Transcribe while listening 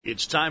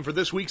It's time for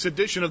this week's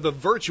edition of the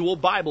Virtual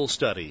Bible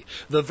Study.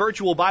 The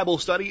Virtual Bible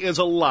Study is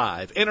a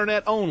live,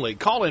 internet-only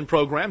call-in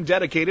program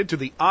dedicated to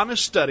the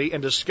honest study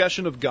and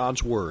discussion of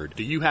God's Word.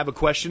 Do you have a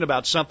question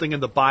about something in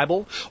the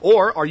Bible?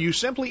 Or are you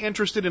simply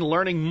interested in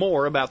learning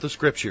more about the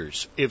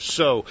Scriptures? If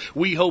so,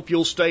 we hope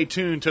you'll stay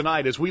tuned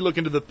tonight as we look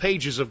into the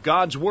pages of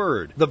God's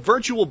Word. The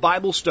Virtual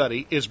Bible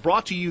Study is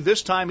brought to you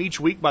this time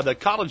each week by the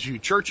College View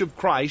Church of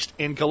Christ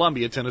in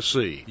Columbia,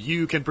 Tennessee.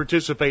 You can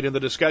participate in the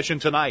discussion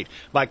tonight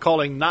by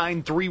calling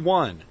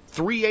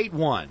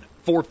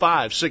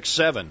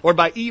 931-381-4567 or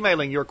by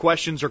emailing your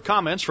questions or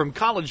comments from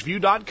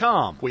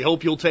collegeview.com. We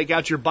hope you'll take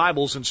out your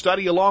Bibles and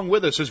study along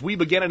with us as we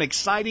begin an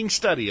exciting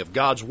study of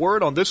God's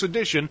Word on this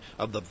edition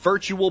of the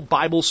Virtual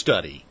Bible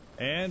Study.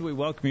 And we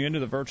welcome you into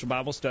the Virtual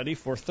Bible Study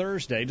for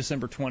Thursday,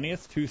 December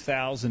 20th,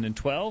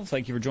 2012.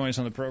 Thank you for joining us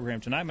on the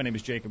program tonight. My name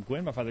is Jacob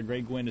Gwynn. My father,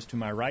 Greg Gwynn, is to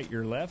my right,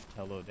 your left.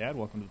 Hello, Dad.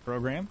 Welcome to the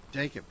program.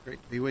 Jacob,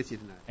 great to be with you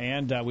tonight.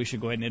 And we should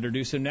go ahead and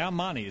introduce him now.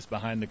 Monty is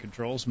behind the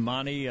controls.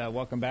 Monty,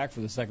 welcome back for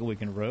the second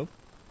week in a row.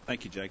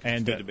 Thank you, Jacob. And,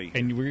 it's good to be here.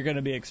 And we're going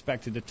to be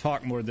expected to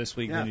talk more this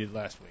week than you did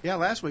last week. Yeah,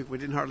 last week we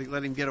didn't hardly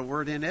let him get a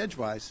word in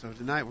edgewise, so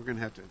tonight we're going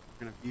to have to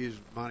use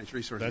Monty's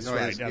resources.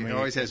 That's He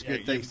always has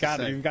good things to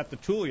say. You've got the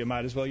tool, you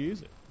might as well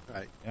use it.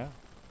 Right. Yeah.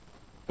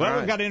 Well,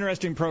 we've got an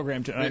interesting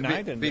program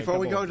tonight. And before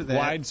we go to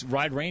that,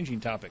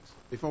 wide-ranging topics.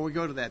 Before we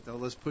go to that, though,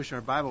 let's push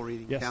our Bible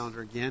reading calendar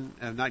again.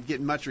 I'm not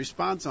getting much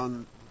response on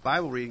the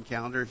Bible reading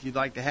calendar. If you'd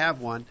like to have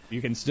one,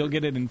 you can still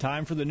get it in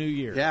time for the new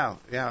year. Yeah.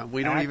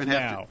 We don't even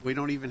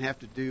have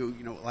to do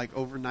like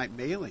overnight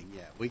mailing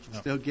yet. We can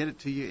still get it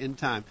to you in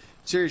time.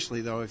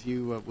 Seriously, though, if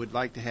you would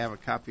like to have a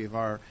copy of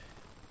our, I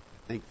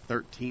think,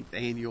 13th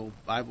annual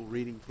Bible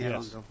reading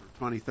calendar for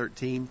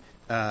 2013.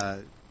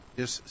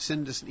 Just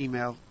send us an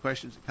email,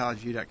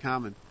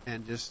 questions@collegeview.com,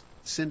 and just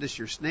send us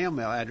your snail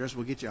mail address.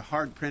 We'll get you a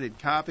hard-printed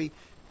copy.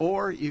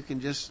 Or you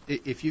can just,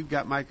 if you've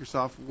got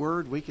Microsoft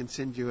Word, we can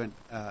send you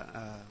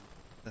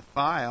the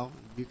file.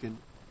 You can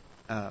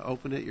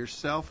open it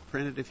yourself,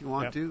 print it if you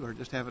want to, or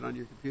just have it on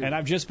your computer. And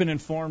I've just been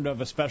informed of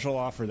a special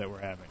offer that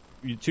we're having.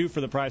 Two for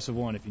the price of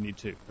one if you need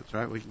two. That's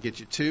right. We can get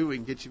you two. We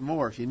can get you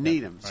more if you need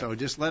them. Right. So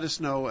just let us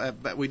know.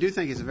 But we do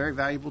think it's a very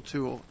valuable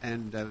tool,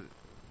 and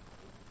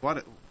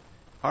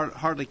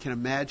hardly can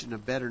imagine a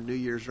better New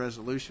Year's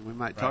resolution. We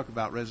might talk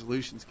about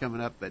resolutions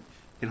coming up, but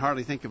can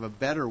hardly think of a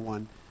better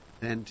one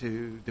than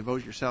to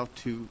devote yourself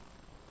to,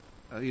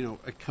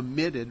 a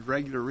committed,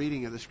 regular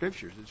reading of the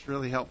Scriptures. It's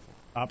really helpful.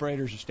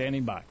 Operators are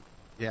standing by.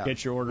 Yeah.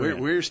 Get your order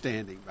in. We're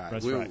standing by.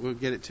 That's We'll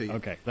get it to you.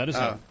 Okay. Let us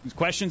know.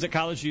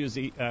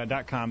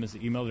 Questions@collegeview.com is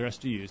the email address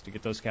to use to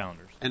get those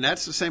calendars. And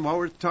that's the same. While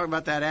we're talking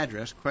about that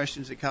address,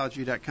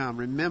 questions@collegeview.com,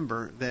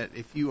 remember that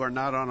if you are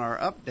not on our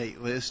update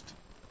list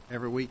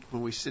every week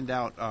when we send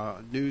out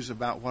news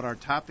about what our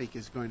topic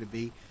is going to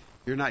be,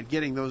 you're not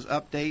getting those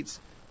updates.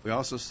 We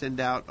also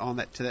send out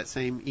to that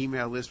same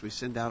email list, we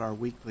send out our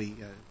weekly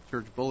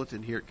church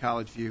bulletin here at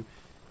College View.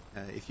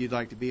 If you'd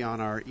like to be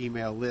on our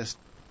email list,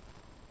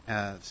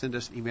 send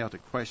us an email to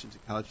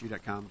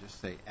questions@collegeview.com.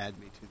 Just say, add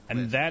me to the list.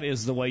 And that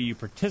is the way you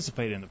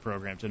participate in the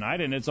program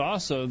tonight. And it's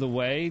also the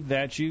way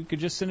that you could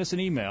just send us an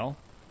email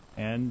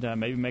and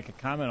maybe make a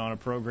comment on a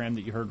program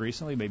that you heard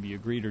recently. Maybe you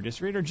agreed or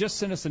disagreed, or just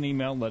send us an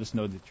email and let us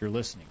know that you're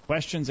listening.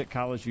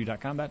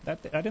 Questions@collegeview.com.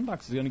 That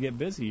inbox is going to get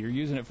busy. You're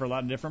using it for a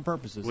lot of different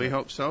purposes. We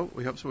hope so.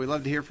 We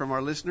love to hear from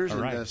our listeners. All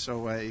right. And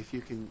so if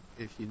you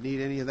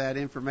need any of that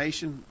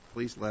information,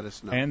 please let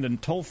us know. And the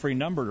toll-free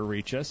number to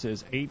reach us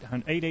is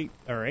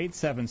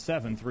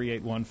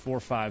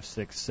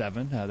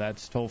 877-381-4567.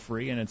 That's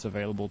toll-free, and it's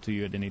available to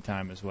you at any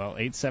time as well.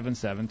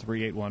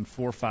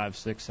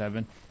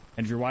 877-381-4567.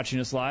 And if you're watching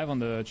us live on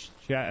the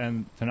chat,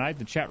 and tonight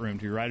the chat room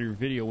to your right of your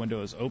video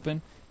window is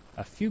open.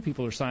 A few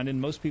people are signed in.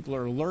 Most people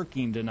are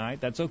lurking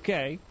tonight. That's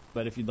okay.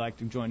 But if you'd like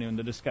to join in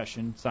the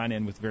discussion, sign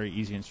in with very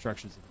easy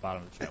instructions at the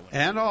bottom of the chat window.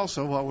 And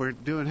also, while we're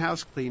doing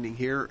house cleaning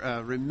here,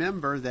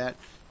 remember that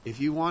if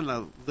you want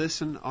to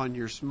listen on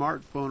your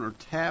smartphone or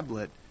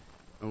tablet,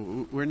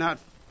 we're not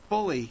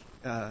fully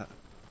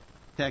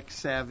tech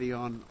savvy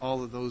on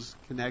all of those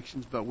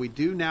connections, but we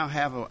do now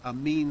have a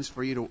means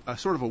for you to,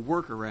 sort of a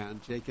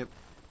workaround, Jacob.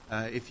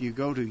 If you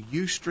go to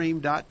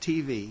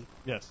Ustream.tv,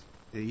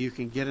 you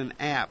can get an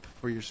app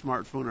for your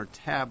smartphone or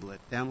tablet.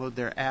 Download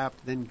their app,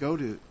 then go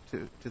to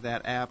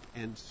that app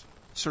and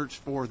search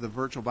for the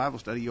Virtual Bible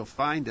Study. You'll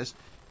find us.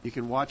 You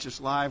can watch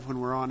us live when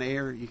we're on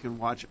air. You can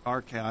watch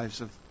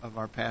archives of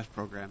our past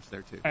programs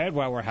there, too. And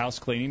while we're house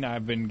cleaning,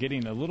 I've been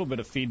getting a little bit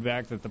of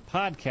feedback that the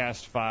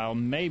podcast file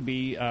may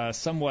be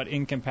somewhat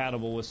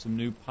incompatible with some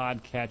new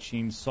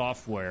podcatching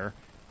software.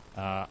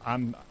 I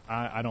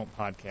don't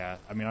podcast.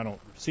 I mean, I don't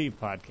receive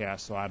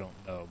podcasts, so I don't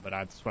know, but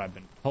that's what I've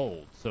been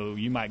told. So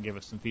you might give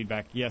us some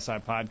feedback. Yes, I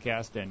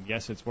podcast, and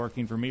yes, it's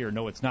working for me, or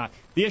no, it's not.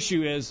 The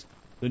issue is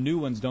the new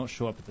ones don't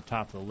show up at the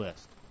top of the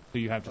list, so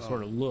you have to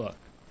sort of look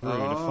through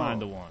to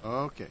find the one.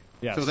 Okay.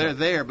 Yeah, so they're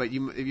there, but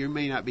you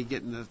may not be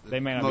getting the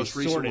they may not most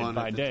be sorted recent one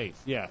by date.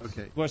 Yes.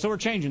 Okay. Well, so we're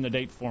changing the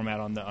date format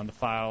on the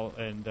file,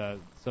 and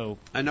so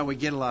I know we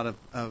get a lot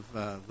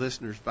of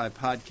listeners by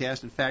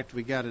podcast. In fact,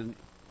 we got an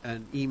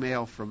an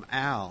email from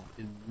Al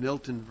in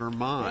Milton,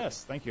 Vermont.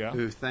 Yes, thank you, Al.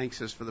 Who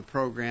thanks us for the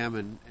program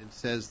and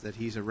says that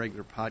he's a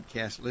regular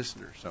podcast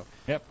listener. So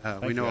yep,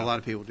 we know a lot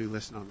of people do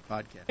listen on the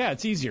podcast. Yeah,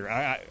 it's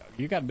easier.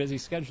 You got a busy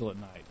schedule at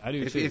night. I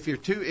do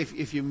too.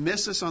 If you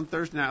miss us on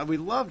Thursday night, we'd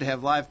love to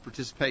have live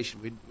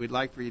participation. We'd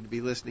like for you to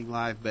be listening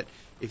live. But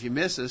if you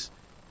miss us,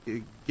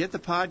 get the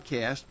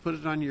podcast, put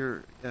it on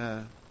your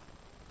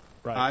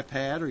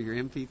iPad or your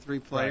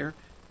MP3 player,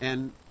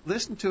 and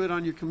listen to it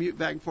on your commute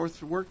back and forth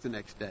to work the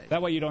next day.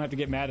 That way you don't have to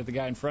get mad at the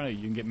guy in front of you.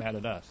 You can get mad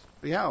at us.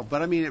 Yeah,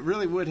 but I mean, it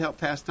really would help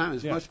pass time.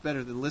 It's much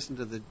better than listen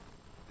to the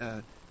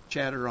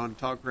chatter on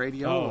talk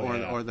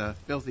radio or the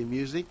filthy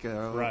music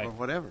or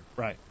whatever.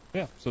 Right.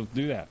 Yeah, so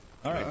do that.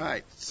 All right. All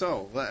right.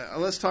 So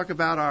let's talk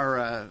about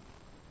our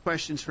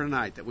questions for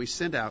tonight that we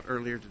sent out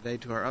earlier today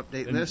to our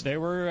update list. There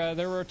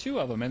were two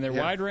of them, and they're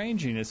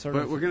wide-ranging. It's sort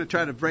of we're going to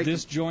try to break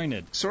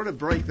disjointed. Sort of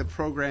break the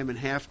program in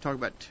half, talk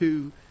about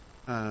two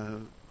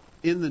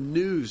in the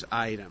news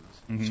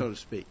items, so to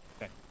speak.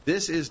 Okay.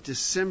 This is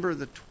December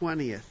the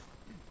 20th.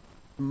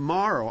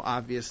 Tomorrow,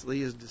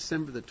 obviously, is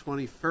December the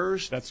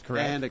 21st. That's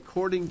correct. And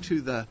according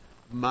to the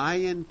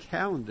Mayan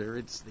calendar,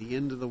 it's the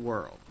end of the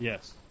world.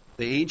 Yes.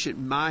 The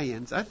ancient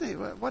Mayans, I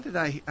think, what did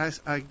I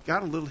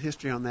got a little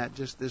history on that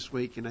just this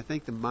week, and I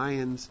think the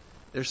Mayans,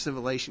 their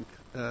civilization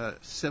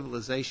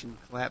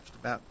collapsed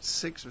about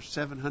 600 or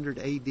 700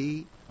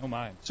 A.D. Oh,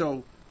 my.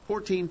 So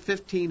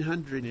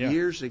 1,500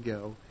 years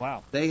ago,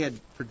 they had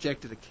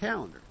projected a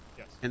calendar,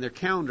 and their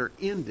calendar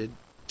ended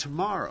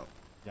tomorrow.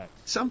 Yes.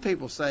 Some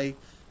people say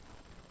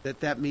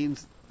that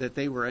means that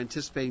they were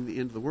anticipating the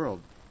end of the world.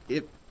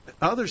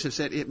 Others have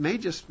said it may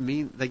just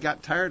mean they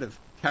got tired of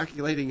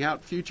calculating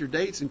out future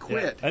dates and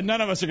quit. Yeah. And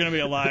none of us are going to be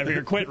alive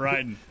here. Quit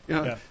riding.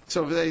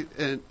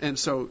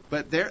 So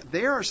but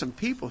there are some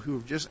people who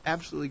have just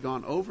absolutely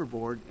gone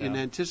overboard in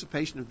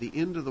anticipation of the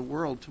end of the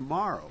world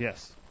tomorrow.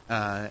 Yes.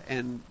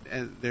 And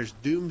there's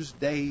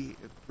doomsday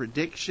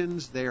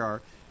predictions.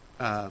 There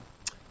are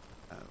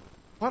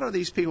what are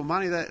these people,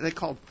 Monty? They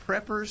called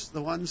preppers,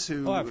 the ones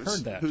who I've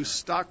heard that. who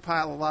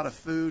stockpile a lot of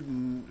food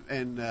and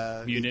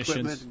munitions.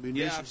 Equipment and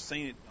munitions. Yeah, I've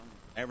seen it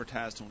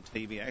advertised on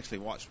TV. I actually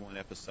watched one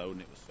episode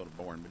and it was sort of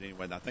boring. But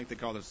anyway, I think they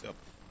call themselves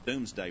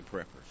doomsday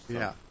preppers.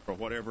 So for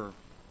whatever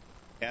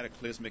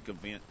cataclysmic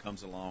event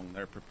comes along,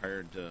 they're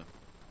prepared to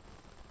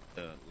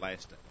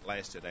last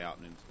it out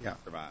and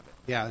survive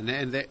it. Yeah,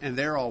 and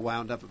they're all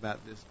wound up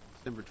about this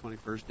December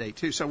 21st day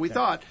too. So we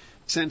thought,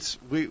 since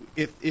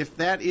if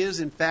that is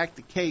in fact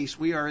the case,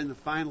 we are in the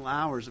final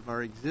hours of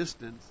our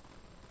existence,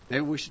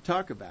 maybe we should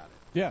talk about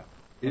it. Yeah.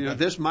 You know,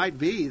 this might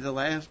be the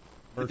last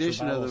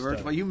edition of the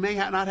virtual. You may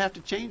not have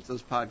to change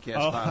those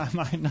podcast files. I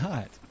might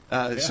not.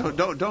 So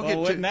don't get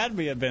wouldn't that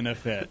be a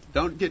benefit?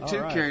 Don't get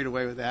too carried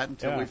away with that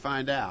until we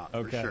find out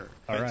for sure.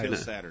 All right. Until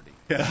Saturday.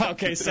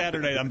 Okay,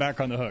 Saturday. I'm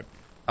back on the hook.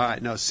 All right.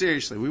 No,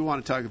 seriously, we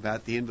want to talk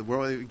about the end of the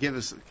world. Give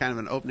us kind of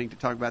an opening to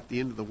talk about the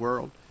end of the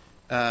world.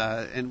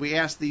 And we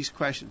asked these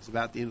questions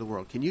about the end of the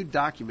world. Can you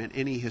document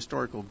any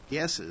historical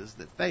guesses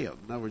that failed?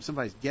 In other words,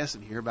 somebody's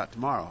guessing here about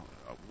tomorrow.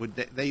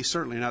 They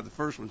certainly are not the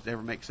first ones to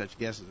ever make such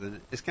guesses,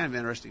 and it's kind of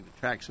interesting to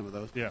track some of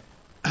those. Yeah.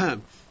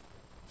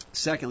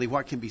 Secondly,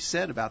 what can be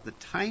said about the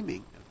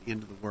timing of the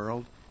end of the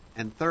world?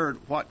 And third,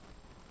 what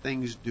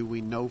things do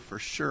we know for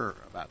sure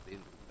about the end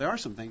of the world? There are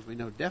some things we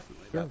know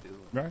definitely about the end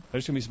of the world. Right.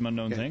 There's going to be some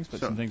unknown things,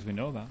 but some things we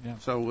know about. Yeah.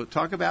 So we'll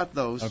talk about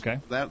those. Okay.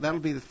 That'll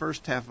be the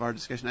first half of our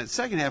discussion. Now, the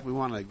second half, we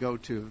want to go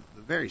to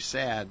the very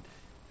sad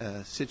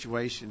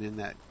situation in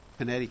that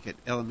Connecticut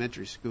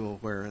elementary school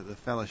where the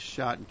fellow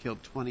shot and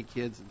killed 20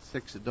 kids and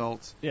 6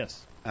 adults. Yes.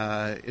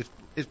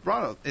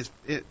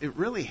 It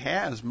really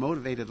has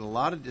motivated a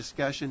lot of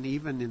discussion,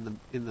 even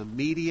in the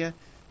media,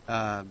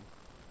 but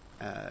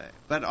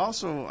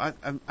also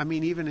I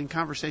mean even in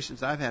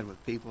conversations I've had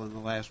with people in the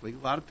last week,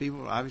 a lot of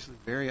people are obviously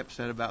very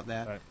upset about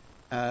that. Right.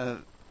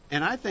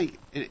 And I think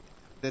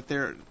that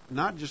they're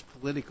not just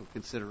political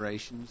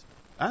considerations.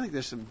 I think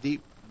there's some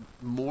deep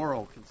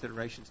moral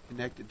considerations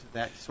connected to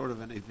that sort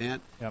of an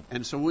event. Yep.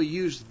 And so we'll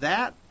use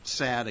that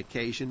sad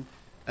occasion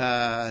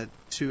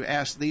to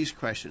ask these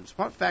questions.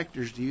 What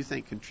factors do you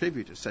think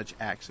contribute to such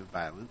acts of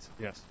violence?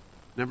 Yes.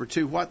 Number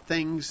two, what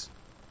things,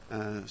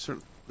 the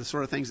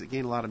sort of things that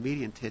gain a lot of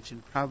media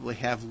attention, probably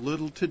have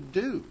little to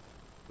do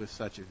with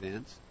such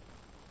events?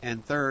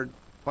 And third,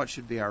 what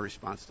should be our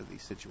response to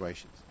these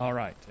situations? All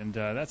right, and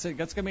that's going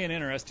to be an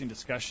interesting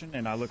discussion,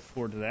 and I look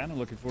forward to that. I'm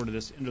looking forward to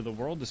this end of the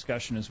world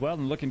discussion as well,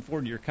 and looking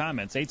forward to your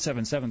comments.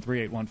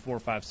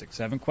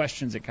 877-381-4567,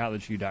 questions at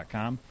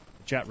collegeview.com.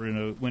 The chat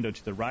window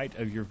to the right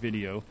of your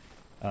video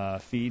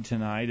feed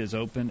tonight is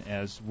open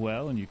as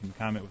well, and you can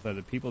comment with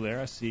other people there.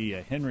 I see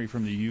Henry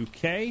from the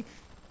UK,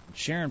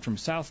 Sharon from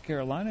South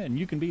Carolina, and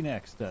you can be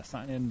next.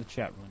 Sign in the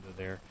chat window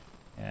there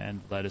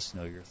and let us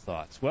know your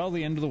thoughts. Well,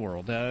 the end of the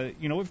world.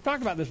 We've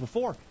talked about this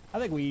before. I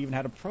think we even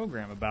had a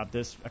program about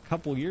this a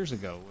couple years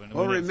ago when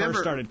it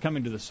first started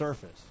coming to the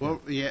surface. Well,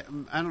 yeah,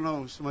 I don't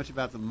know so much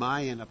about the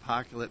Mayan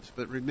apocalypse,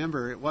 but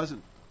remember, it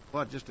wasn't,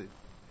 just a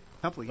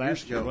couple of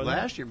years ago,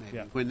 last year maybe,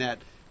 when that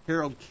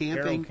Harold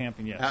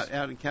Camping, yes.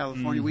 out in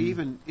California. Mm-hmm. We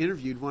even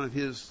interviewed one of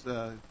his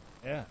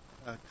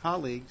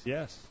colleagues.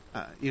 Yes.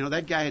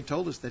 That guy had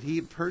told us that he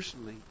had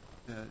personally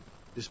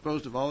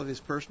disposed of all of his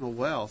personal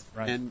wealth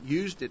and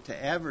used it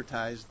to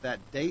advertise that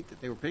date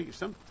that they were picking,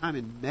 sometime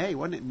in May.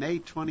 Wasn't it May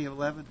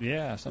 2011?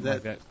 Yeah, something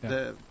like that.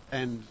 Yeah.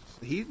 And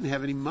he didn't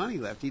have any money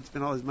left. He'd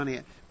spent all his money.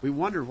 We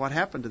wondered what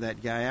happened to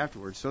that guy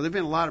afterwards. So there have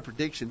been a lot of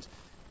predictions.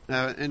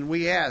 And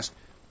we asked,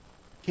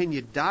 can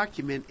you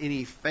document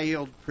any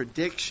failed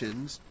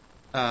predictions?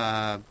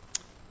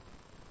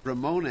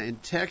 Ramona in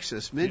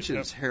Texas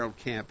mentions Harold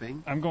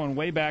Camping. I'm going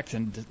way back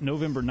to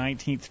November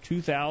 19th,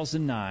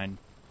 2009.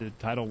 The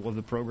title of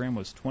the program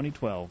was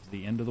 2012,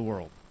 The End of the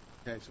World.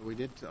 Okay, so we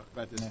did talk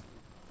about this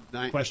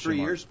 3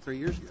 years ago. 3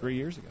 years ago. 3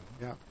 years ago.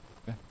 Yeah.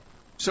 Okay.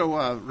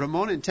 So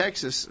Ramona in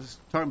Texas is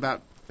talking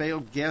about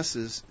failed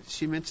guesses.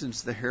 She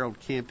mentions the Harold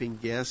Camping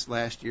guess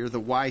last year,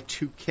 the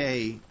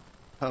Y2K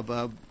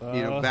hubbub,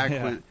 back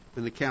when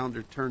the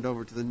calendar turned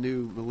over to the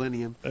new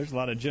millennium. There's a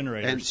lot of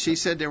generators. And she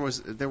said there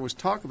was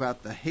talk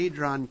about the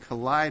Hadron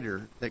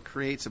Collider that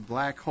creates a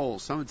black hole.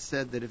 Some had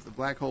said that if the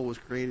black hole was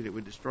created, it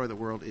would destroy the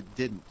world. It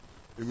didn't.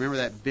 Remember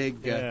that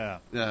big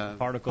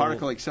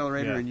particle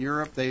accelerator in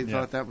Europe? They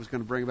thought that was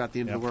going to bring about the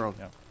end of the world.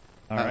 Yeah.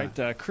 All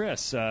right. Chris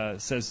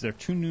says they're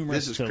too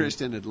numerous. This is Chris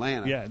in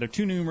Atlanta. Yeah, they're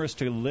too numerous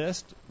to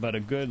list, but a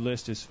good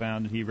list is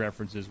found. He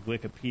references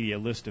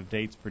Wikipedia list of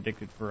dates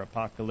predicted for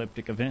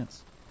apocalyptic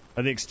events.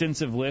 The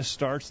extensive list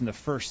starts in the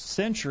 1st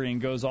century and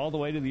goes all the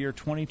way to the year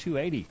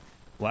 2280.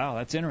 Wow,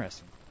 that's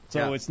interesting.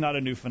 So it's not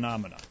a new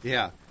phenomenon.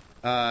 Yeah.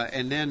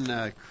 And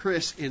then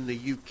Chris in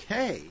the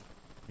UK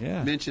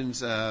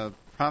mentions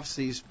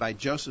prophecies by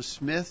Joseph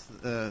Smith,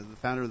 the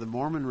founder of the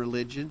Mormon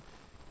religion.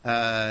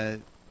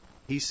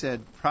 He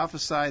said,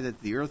 prophesy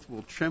that the earth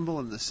will tremble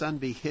and the sun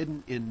be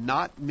hidden in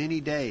not many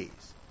days.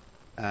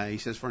 He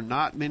says, for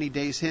not many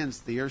days hence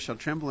the earth shall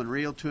tremble and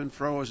reel to and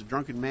fro as a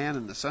drunken man,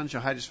 and the sun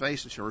shall hide his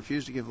face and shall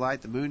refuse to give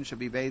light. The moon shall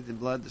be bathed in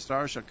blood. The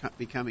stars shall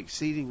become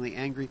exceedingly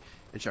angry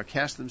and shall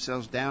cast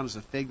themselves down as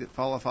a fig that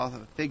falleth off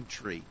of a fig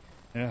tree.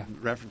 Yeah.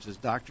 References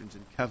Doctrines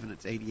and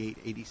Covenants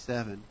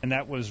 88-87. And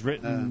that was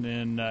written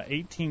in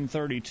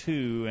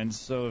 1832, and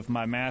so if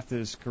my math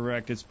is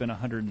correct, it's been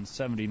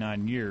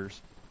 179 years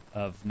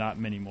of not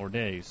many more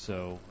days.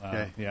 So,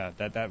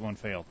 that one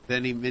failed.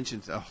 Then he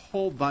mentions a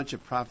whole bunch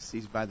of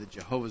prophecies by the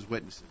Jehovah's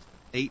Witnesses.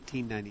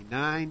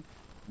 1899,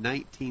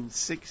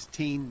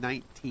 1916,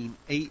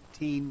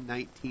 1918,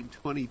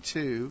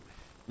 1922,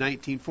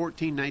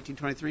 1914,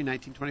 1923,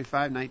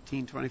 1925,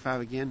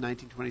 1925 again,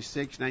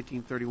 1926,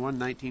 1931,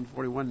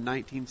 1941,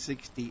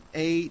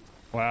 1968.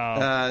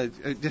 Wow.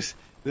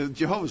 The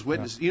Jehovah's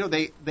Witnesses,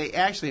 they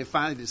actually have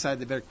finally decided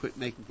they better quit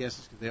making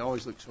guesses because they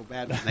always look so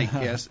bad when they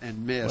guess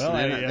and miss. Well,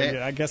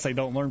 I guess they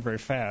don't learn very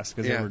fast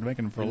because they were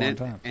making them for a long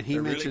time. And he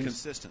mentions really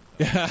consistent.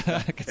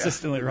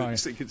 Consistently wrong.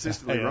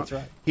 Consistently wrong. That's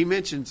right. He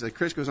mentions,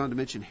 Chris goes on to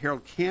mention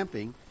Harold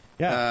Camping,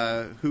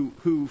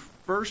 who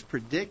first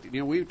predicted.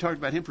 We talked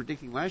about him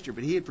predicting last year,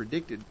 but he had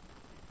predicted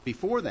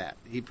before that.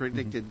 He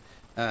predicted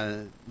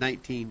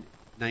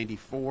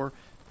 1994.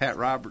 Pat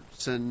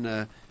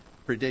Robertson.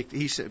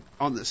 He said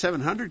on the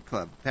 700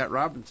 Club, Pat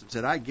Robinson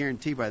said, I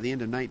guarantee by the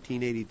end of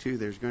 1982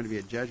 there's going to be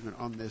a judgment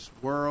on this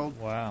world.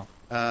 Wow.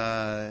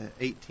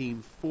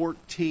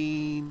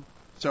 1814.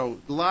 So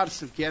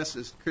lots of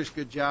guesses. Chris,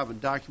 good job in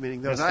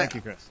documenting those. Yes, thank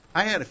you, Chris.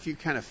 I had a few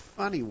kind of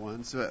funny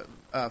ones.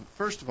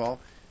 First of all,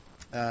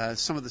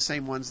 some of the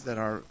same ones that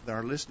our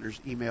listeners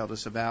emailed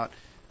us about.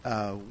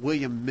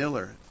 William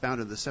Miller,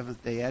 founder of the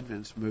Seventh-day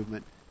Adventist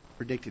movement,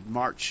 predicted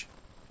March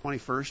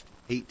 21st,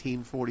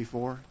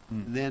 1844.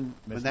 And then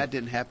when that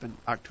didn't happen,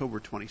 October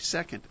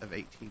 22nd of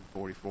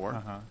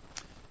 1844.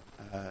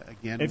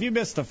 Again, if you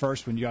missed the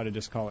first one, you ought to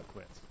just call it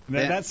quits.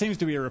 That seems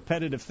to be a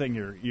repetitive thing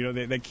here.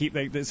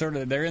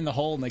 They're in the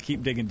hole and they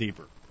keep digging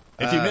deeper.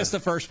 If you missed the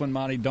first one,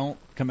 Monty, don't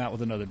come out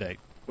with another date.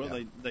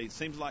 Well, they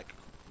seems like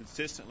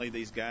consistently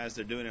these guys,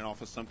 they're doing it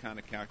off of some kind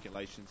of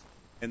calculations,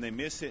 and they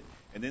miss it,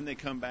 and then they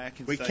come back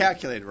and say, we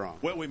calculated wrong.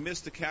 Well, we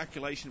missed the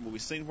calculation. Well,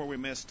 we've seen where we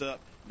messed up.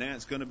 Now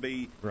it's going to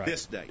be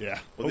this date. Yeah.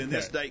 Well, then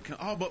this date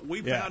but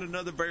we found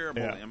another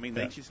variable. Yeah. I mean,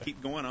 they just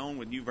keep going on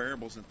with new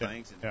variables and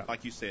things. And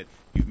like you said,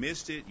 you've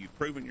missed it. You've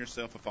proven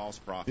yourself a false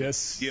prophet.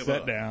 Just Give sit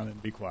up. down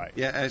and be quiet.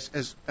 Yeah,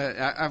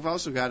 I've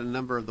also got a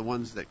number of the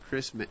ones that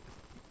Chris in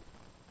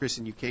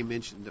UK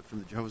mentioned from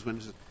the Jehovah's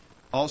Witnesses.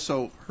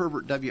 Also,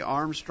 Herbert W.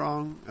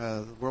 Armstrong,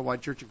 the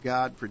Worldwide Church of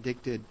God,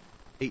 predicted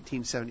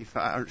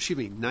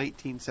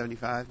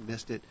 1975,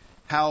 missed it.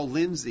 Hal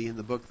Lindsey in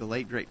the book The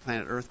Late Great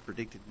Planet Earth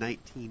predicted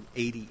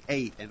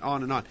 1988, and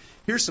on and on.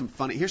 Here's some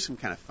kind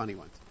of funny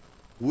ones.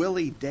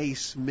 Willie Day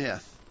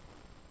Smith,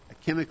 a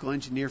chemical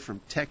engineer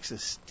from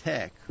Texas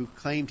Tech, who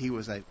claimed he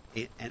was an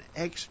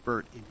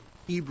expert in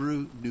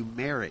Hebrew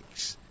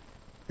numerics,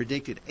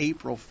 predicted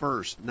April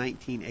 1st,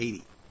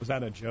 1980. Was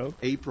that a joke?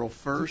 April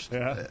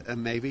 1st,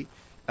 maybe.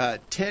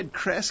 Ted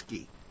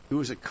Kresge, who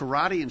was a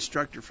karate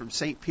instructor from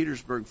St.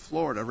 Petersburg,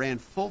 Florida, ran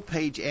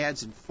full-page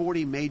ads in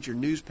 40 major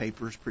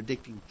newspapers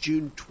predicting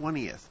June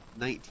 20th,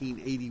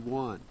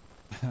 1981.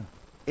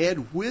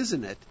 Ed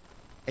Whisenant,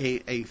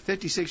 a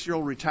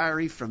 56-year-old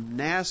retiree from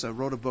NASA,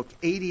 wrote a book,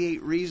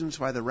 88 Reasons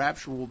Why the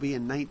Rapture Will Be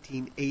in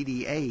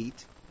 1988. In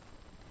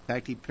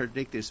fact, he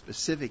predicted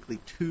specifically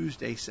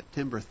Tuesday,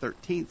 September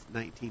 13th,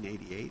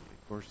 1988.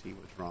 Of course, he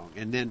was wrong.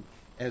 And then,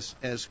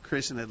 as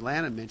Chris in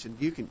Atlanta mentioned,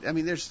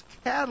 there's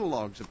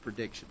catalogs of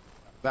predictions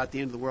about the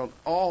end of the world,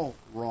 all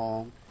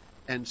wrong.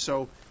 And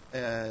so,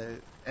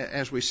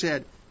 as we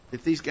said,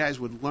 if these guys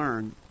would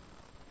learn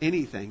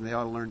anything, they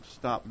ought to learn to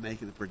stop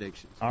making the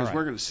predictions. Because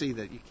we're going to see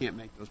that you can't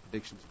make those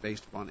predictions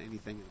based upon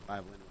anything in the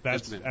Bible.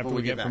 That's after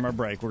we get from our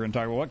break. We're going to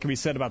talk about what can be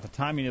said about the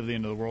timing of the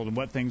end of the world and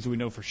what things do we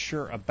know for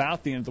sure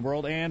about the end of the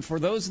world. And for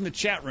those in the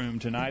chat room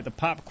tonight, the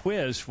pop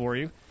quiz for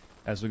you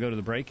as we go to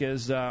the break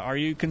is, are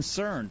you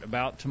concerned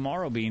about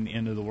tomorrow being the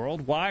end of the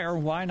world? Why or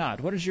why not?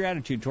 What is your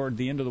attitude toward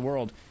the end of the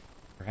world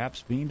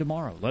perhaps being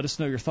tomorrow? Let us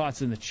know your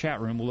thoughts in the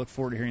chat room. We'll look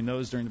forward to hearing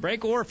those during the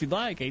break. Or if you'd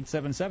like,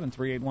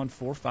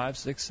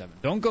 877-381-4567.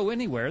 Don't go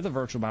anywhere. The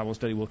virtual Bible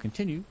study will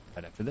continue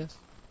right after this.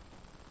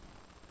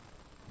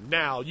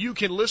 Now you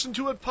can listen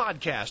to a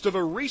podcast of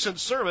a recent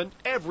sermon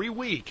every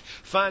week.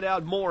 Find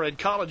out more at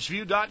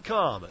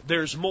collegeview.com.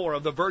 There's more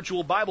of the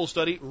virtual Bible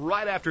study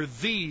right after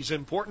these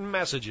important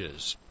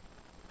messages.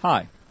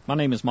 Hi, my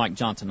name is Mike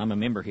Johnson. I'm a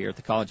member here at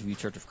the College View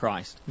Church of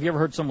Christ. Have you ever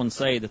heard someone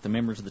say that the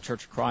members of the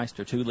Church of Christ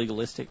are too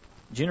legalistic?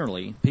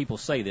 Generally, people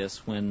say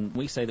this when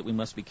we say that we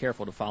must be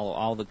careful to follow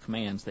all the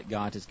commands that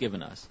God has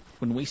given us.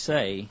 When we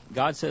say,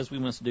 God says we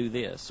must do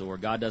this, or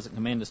God doesn't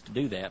command us to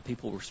do that,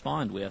 people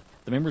respond with,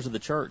 the members of the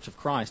Church of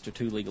Christ are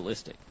too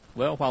legalistic.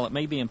 Well, while it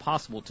may be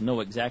impossible to know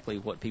exactly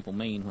what people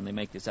mean when they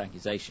make this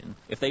accusation,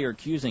 if they are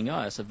accusing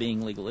us of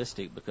being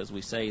legalistic because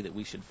we say that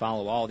we should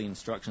follow all the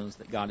instructions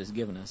that God has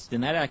given us,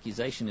 then that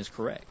accusation is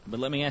correct.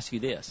 But let me ask you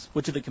this.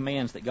 Which of the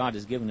commands that God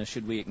has given us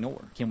should we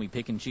ignore? Can we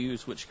pick and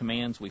choose which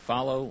commands we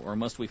follow, or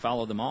must we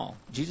follow them all?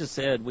 Jesus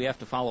said we have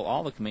to follow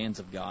all the commands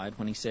of God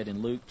when he said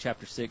in Luke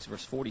chapter 6,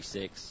 verse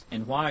 46,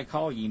 "And why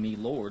call ye me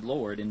Lord,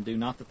 Lord, and do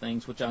not the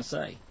things which I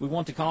say?" We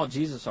want to call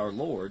Jesus our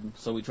Lord,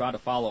 so we try to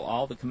follow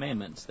all the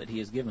commandments that he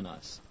has given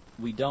us.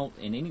 We don't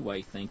in any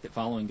way think that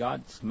following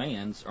God's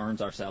commands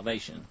earns our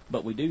salvation,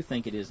 but we do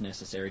think it is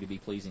necessary to be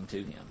pleasing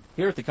to him.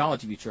 Here at the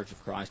College View Church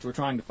of Christ, we're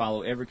trying to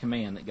follow every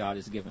command that God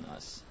has given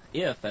us.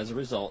 If, as a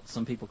result,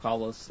 some people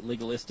call us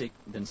legalistic,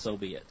 then so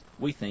be it.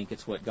 We think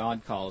it's what God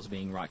calls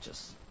being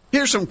righteous.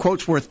 Here's some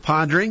quotes worth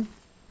pondering.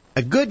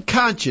 A good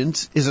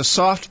conscience is a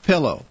soft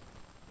pillow.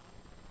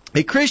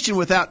 A Christian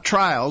without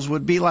trials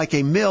would be like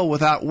a mill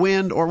without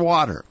wind or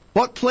water.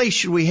 What place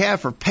should we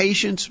have for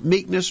patience,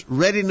 meekness,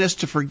 readiness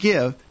to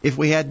forgive if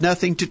we had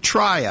nothing to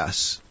try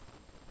us?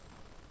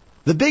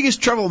 The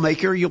biggest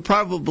troublemaker you'll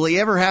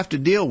probably ever have to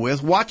deal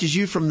with watches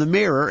you from the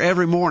mirror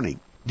every morning.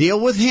 Deal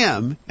with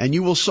him, and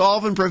you will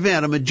solve and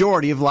prevent a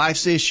majority of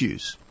life's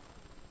issues.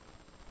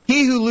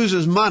 He who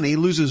loses money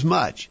loses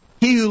much.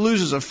 He who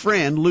loses a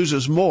friend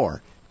loses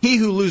more. He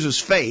who loses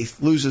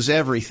faith loses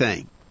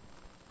everything.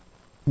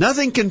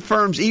 Nothing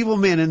confirms evil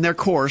men in their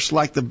course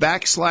like the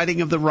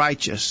backsliding of the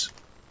righteous.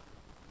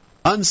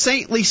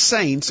 Unsaintly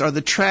saints are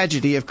the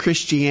tragedy of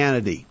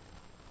Christianity.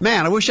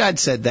 Man, I wish I'd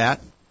said that.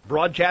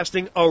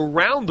 Broadcasting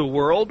around the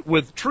world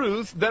with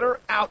truths that are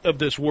out of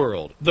this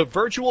world. The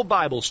virtual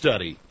Bible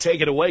study.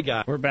 Take it away,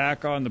 guys. We're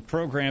back on the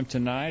program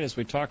tonight as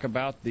we talk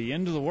about the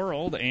end of the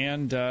world,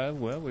 and,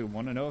 we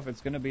want to know if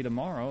it's going to be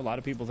tomorrow. A lot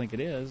of people think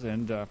it is,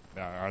 and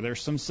are there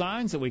some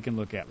signs that we can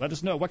look at? Let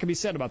us know what can be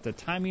said about the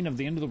timing of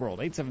the end of the world.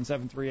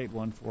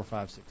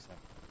 877-381-4567.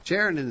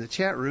 Sharon in the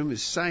chat room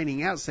is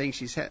signing out, saying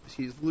she's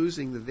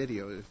losing the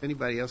video. If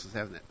anybody else is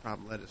having that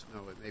problem, let us know.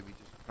 It may be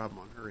just a problem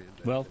on her end.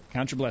 Well,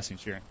 count your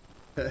blessings, Sharon.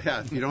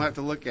 Yeah, you don't have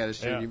to look at it,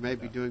 Sharon. You may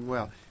be doing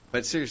well.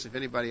 But seriously, if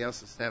anybody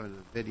else is having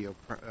a video,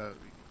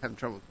 having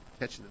trouble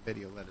catching the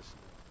video, let us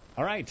know.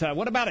 All right.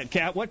 What about it,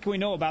 Kat? What can we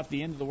know about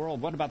the end of the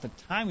world? What about the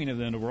timing of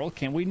the end of the world?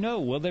 Can we know?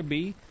 Will there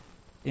be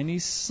any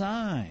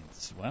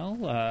signs?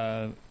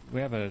 Well,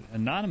 we have an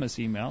anonymous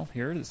email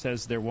here that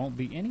says there won't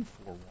be any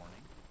forewarning.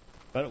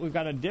 But we've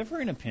got a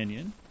differing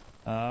opinion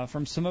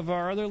from some of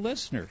our other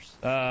listeners.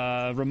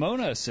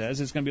 Ramona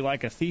says it's going to be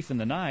like a thief in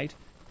the night.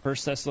 1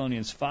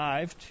 Thessalonians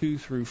 5, 2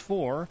 through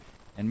 4,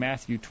 and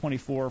Matthew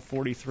 24,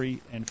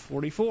 43, and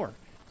 44.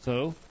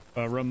 So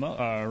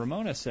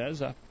Ramona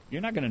says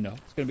you're not going to know.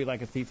 It's going to be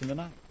like a thief in the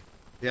night.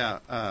 Yeah.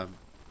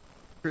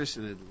 Chris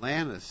in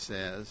Atlanta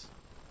says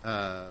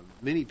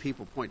many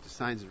people point to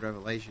signs of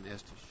Revelation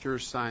as to sure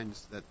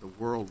signs that the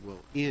world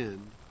will end.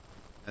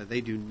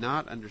 They do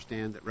not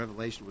understand that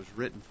Revelation was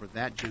written for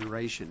that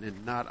generation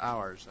and not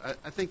ours.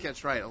 I think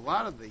that's right. A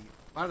lot of the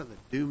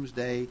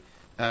doomsday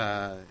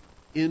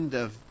end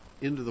of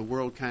the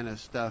world kind of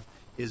stuff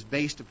is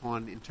based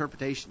upon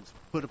interpretations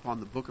put upon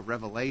the book of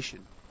Revelation.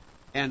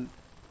 And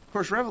of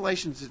course,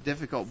 Revelation is a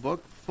difficult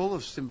book, full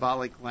of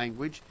symbolic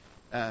language,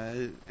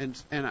 and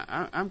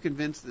I'm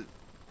convinced that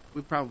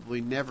we'll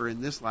probably never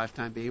in this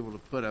lifetime be able to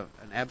put an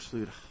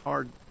absolute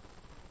hard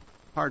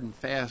and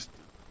fast,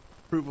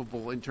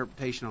 provable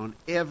interpretation on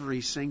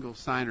every single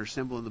sign or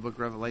symbol in the book of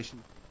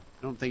Revelation.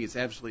 don't think it's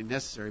absolutely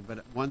necessary,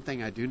 but one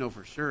thing I do know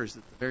for sure is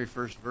that the very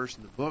first verse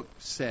in the book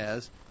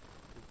says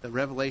the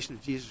revelation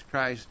of Jesus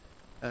Christ,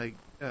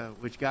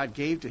 which God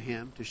gave to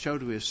him to show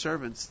to his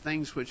servants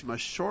things which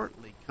must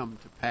shortly come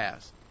to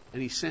pass.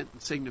 And he sent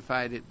and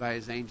signified it by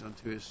his angel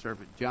unto his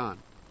servant John.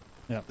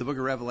 Yep. The book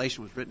of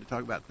Revelation was written to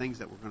talk about things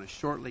that were going to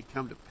shortly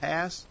come to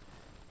pass.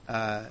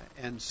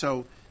 And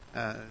so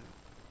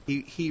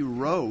he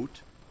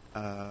wrote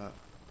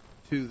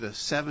to the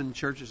 7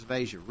 churches of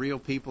Asia, real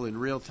people in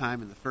real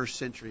time in the first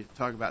century, to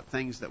talk about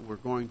things that were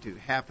going to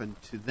happen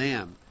to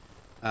them.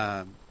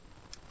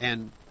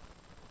 And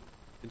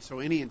so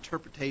any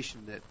interpretation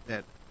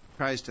that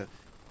tries to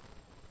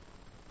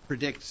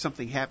predict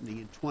something happening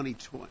in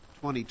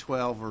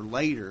 2012 or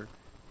later,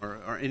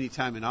 or any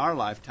time in our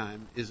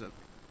lifetime,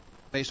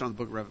 based on the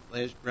book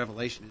of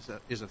Revelation,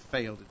 is a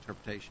failed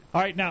interpretation.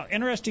 All right, now,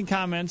 interesting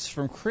comments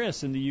from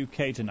Chris in the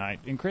UK tonight.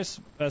 And Chris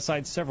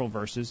cites several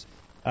verses.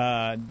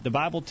 The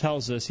Bible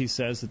tells us, he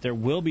says, that there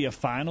will be a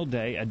final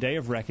day, a day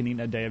of reckoning,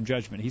 a day of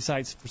judgment. He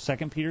cites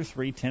 2 Peter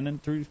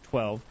 3:10 through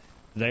 12,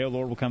 the day of the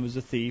Lord will come as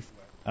a thief,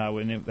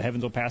 when the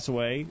heavens will pass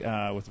away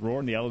with a roar,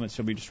 and the elements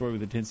shall be destroyed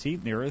with intense heat,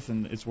 and the earth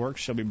and its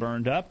works shall be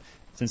burned up.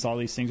 Since all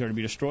these things are to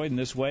be destroyed in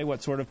this way,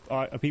 what sort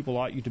of people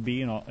ought you to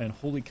be in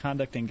holy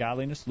conduct and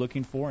godliness,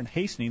 looking for and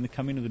hastening the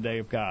coming of the day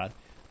of God,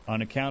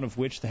 on account of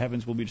which the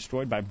heavens will be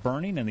destroyed by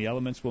burning, and the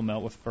elements will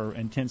melt for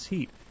intense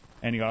heat.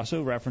 And he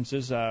also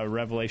references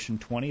Revelation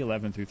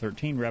 20:11 through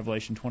 13,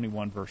 Revelation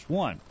 21, verse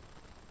 1.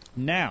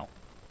 Now,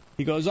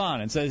 he goes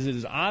on and says, it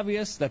is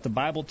obvious that the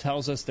Bible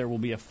tells us there will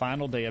be a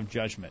final day of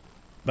judgment.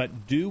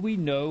 But do we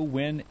know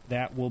when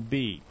that will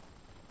be?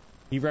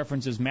 He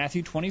references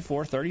Matthew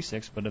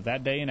 24:36, but of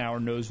that day and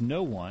hour knows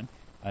no one,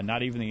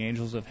 not even the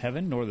angels of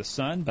heaven, nor the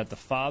Son, but the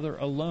Father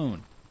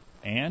alone.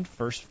 And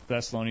 1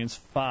 Thessalonians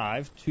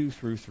 5:2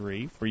 through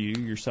 3, for you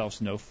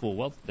yourselves know full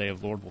well the day of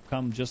the Lord will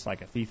come just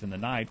like a thief in the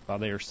night. While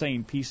they are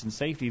saying peace and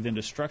safety, then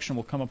destruction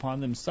will come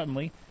upon them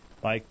suddenly,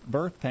 like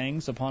birth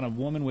pangs upon a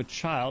woman with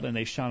child, and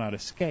they shall not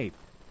escape.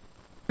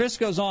 Chris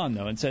goes on,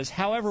 though, and says,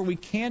 however, we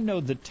can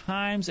know the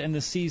times and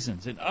the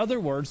seasons. In other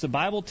words, the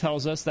Bible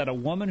tells us that a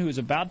woman who is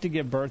about to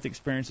give birth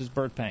experiences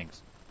birth pangs.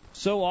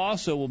 So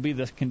also will be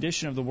the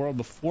condition of the world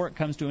before it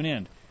comes to an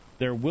end.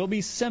 There will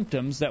be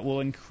symptoms that will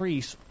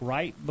increase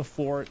right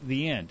before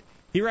the end.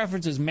 He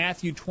references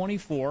Matthew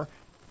 24:4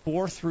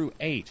 through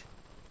 8.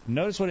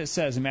 Notice what it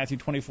says in Matthew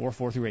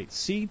 24:4 through 8.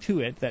 See to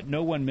it that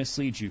no one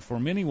misleads you, for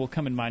many will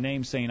come in my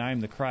name, saying, I am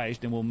the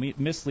Christ, and will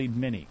mislead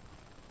many.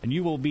 And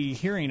you will be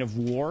hearing of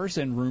wars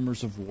and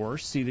rumors of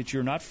wars. See that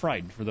you're not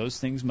frightened, for those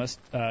things must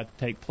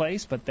take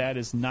place, but that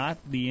is not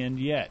the end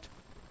yet.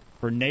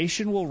 For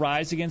nation will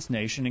rise against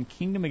nation, and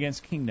kingdom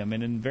against kingdom,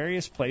 and in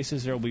various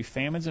places there will be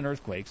famines and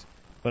earthquakes.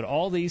 But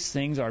all these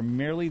things are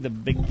merely the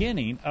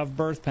beginning of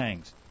birth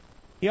pangs.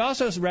 He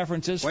also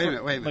references... Wait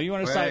a minute. Oh, you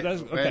want to start?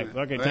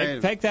 Okay.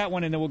 Take that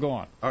one, and then we'll go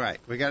on. All right.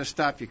 We got to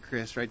stop you,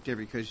 Chris, right there,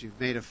 because you've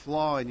made a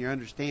flaw in your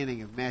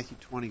understanding of Matthew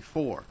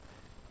 24.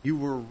 You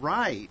were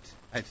right,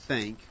 I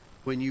think,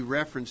 when you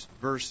referenced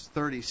verse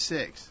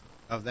 36.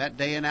 Of that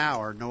day and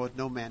hour knoweth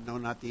no man, no,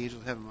 not the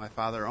angels of heaven, my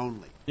Father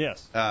only.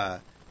 Yes.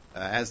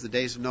 As the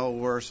days of Noah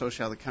were, so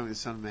shall the coming of the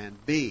Son of Man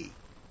be.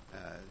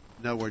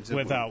 In other words,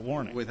 without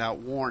warning. Without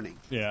warning.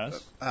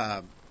 Yes.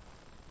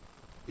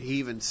 He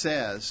even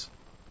says,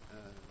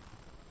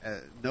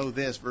 know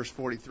this, verse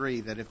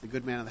 43, that if the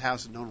good man of the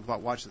house had known of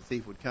what watch the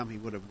thief would come, he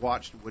would have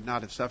watched and would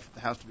not have suffered the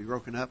house to be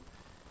broken up.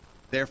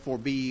 Therefore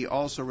be ye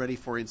also ready,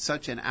 for in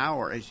such an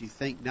hour as ye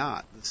think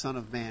not, the Son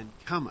of Man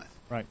cometh.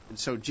 Right. And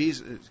so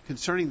Jesus,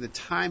 concerning the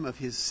time of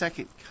his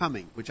second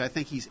coming, which I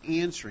think he's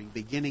answering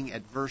beginning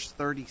at verse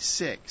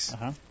 36,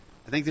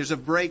 I think there's a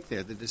break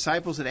there. The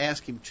disciples had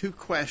asked him 2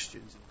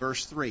 questions in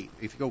verse 3.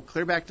 If you go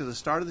clear back to the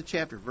start of the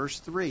chapter, verse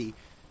 3,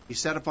 he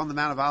sat upon the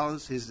Mount of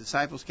Olives. His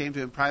disciples came to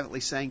him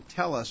privately, saying,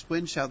 Tell us,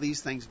 when shall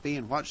these things be,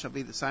 and what shall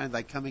be the sign of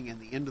thy coming and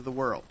the end of the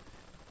world?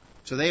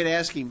 So they had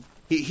asked him,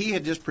 he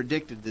had just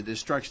predicted the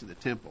destruction of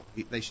the temple.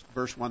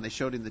 Verse 1, they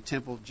showed him the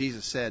temple.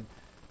 Jesus said,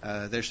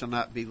 there shall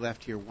not be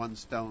left here one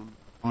stone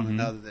on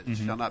another that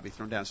shall not be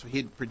thrown down. So he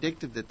had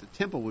predicted that the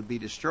temple would be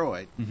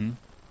destroyed.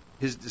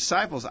 His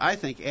disciples, I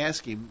think,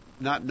 asked him,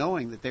 not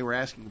knowing that they were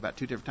asking about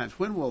 2 different times,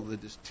 when will the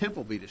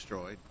temple be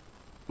destroyed?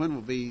 When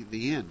will be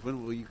the end?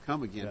 When will you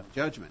come again?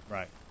 Judgment.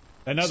 Right.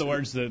 In other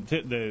words,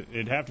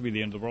 it'd have to be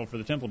the end of the world for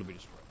the temple to be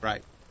destroyed.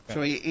 Right. Okay.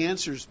 So he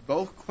answers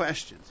both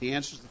questions. He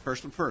answers the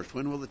first one first.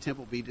 When will the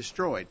temple be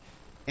destroyed?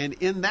 And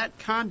in that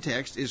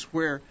context is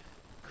where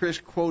Chris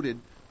quoted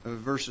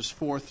verses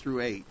 4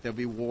 through 8. There'll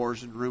be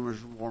wars and rumors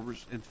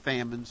and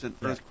famines and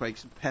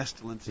earthquakes and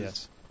pestilences.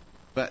 Yes.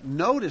 But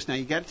notice, now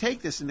you got to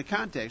take this into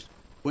context.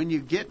 When you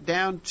get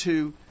down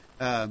to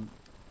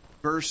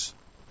verse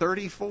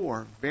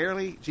 34,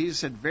 verily, Jesus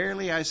said,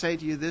 Verily I say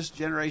to you, this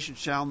generation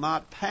shall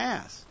not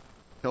pass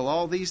till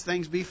all these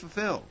things be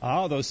fulfilled.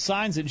 Oh, those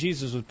signs that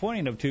Jesus was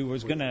pointing to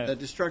was going to... The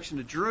destruction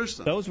of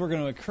Jerusalem. Those were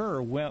going to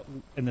occur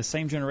in the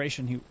same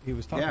generation he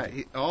was talking to.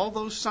 Yeah, all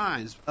those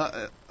signs,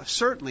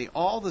 certainly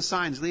all the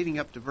signs leading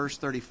up to verse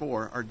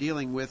 34 are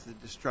dealing with the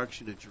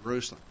destruction of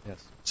Jerusalem.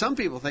 Yes. Some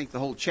people think the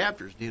whole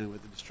chapter is dealing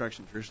with the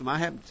destruction of Jerusalem. I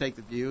happen to take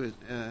the view,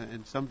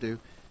 and some do,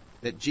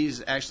 that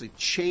Jesus actually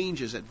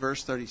changes at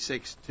verse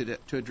 36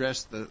 to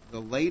address the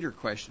later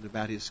question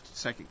about his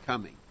second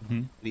coming. Mm-hmm.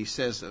 And he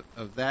says,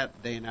 of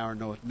that day and hour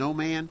knoweth no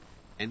man,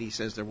 and he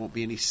says there won't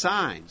be any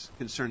signs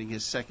concerning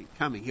his second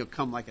coming. He'll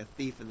come like a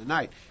thief in the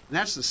night. And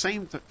that's the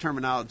same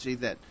terminology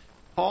that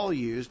Paul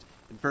used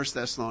in 1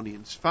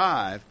 Thessalonians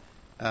 5.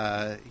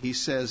 He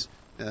says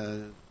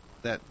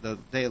that the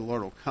day of the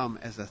Lord will come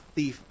as a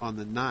thief on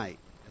the night.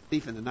 A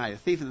thief in the night. A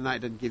thief in the night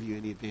doesn't give you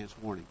any advance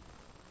warning.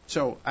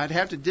 So I'd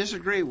have to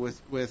disagree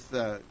with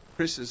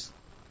Chris's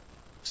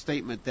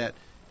statement that,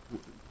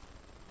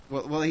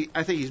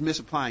 I think he's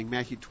misapplying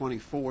Matthew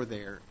 24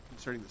 there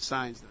concerning the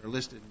signs that are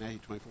listed in Matthew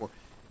 24.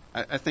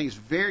 I think it's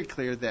very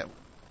clear that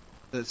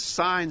the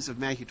signs of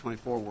Matthew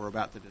 24 were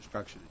about the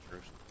destruction of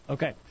Jerusalem.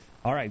 Okay.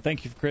 All right.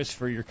 Thank you, Chris,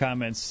 for your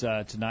comments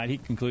tonight. He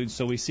concludes,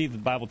 so we see the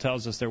Bible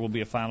tells us there will be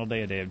a final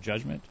day, a day of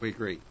judgment. We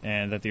agree.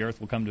 And that the earth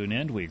will come to an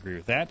end. We agree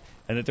with that.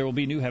 And that there will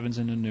be new heavens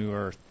and a new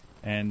earth.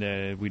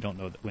 And we don't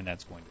know when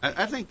that's going to be.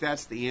 I think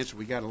that's the answer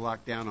we got to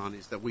lock down on,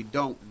 is that we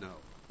don't know.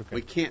 Okay.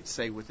 We can't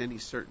say with any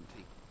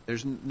certainty.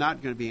 There's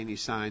not going to be any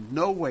sign,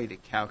 no way to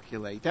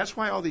calculate. That's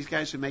why all these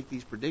guys who make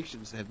these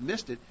predictions have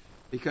missed it,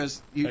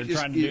 because you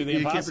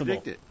can't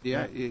predict it.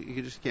 Yeah,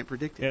 you just can't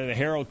predict it. Yeah, the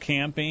Harold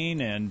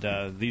Camping and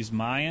these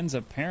Mayans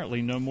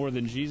apparently know more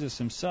than Jesus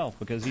himself,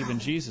 because even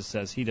Jesus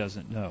says he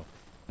doesn't know.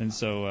 And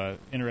so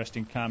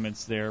interesting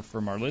comments there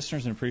from our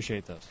listeners, and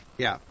appreciate those.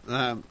 Yeah.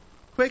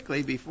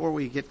 Quickly, before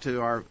we get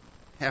to our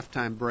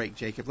halftime break,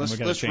 Jacob, let's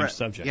change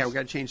subjects. Yeah, we've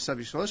got to change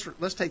subjects. So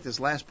let's take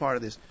this last part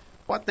of this.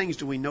 What things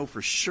do we know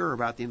for sure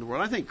about the end of the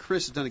world? I think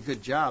Chris has done a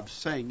good job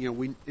saying,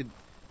 the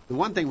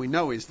one thing we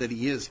know is that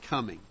he is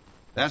coming.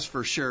 That's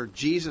for sure.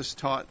 Jesus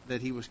taught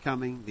that he was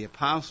coming. The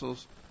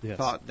apostles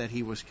taught that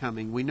he was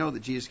coming. We know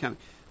that Jesus is coming.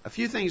 A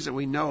few things that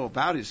we know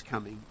about his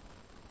coming.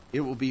 It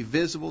will be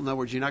visible. In other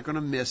words, you're not going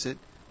to miss it.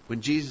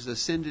 When Jesus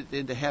ascended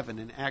into heaven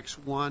in Acts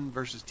 1,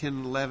 verses 10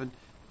 and 11,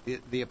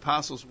 the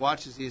apostles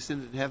watched as he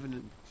ascended into heaven,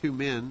 and two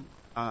men,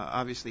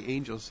 obviously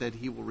angels, said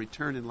he will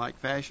return in like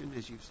fashion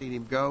as you've seen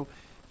him go.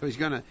 So he's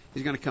going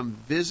to come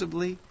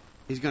visibly.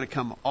 He's going to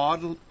come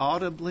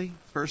audibly.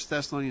 1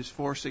 Thessalonians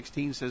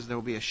 4:16 says there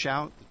will be a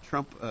shout. The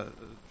trump of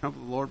the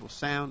Lord will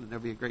sound, and there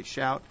will be a great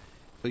shout.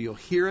 So you'll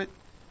hear it.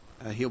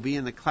 He'll be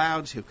in the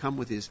clouds. He'll come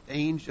with his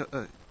angels.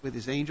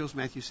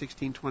 Matthew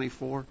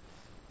 16:24.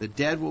 The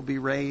dead will be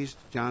raised.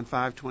 John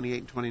 5:28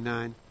 and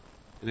 29.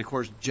 And of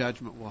course,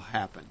 judgment will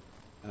happen.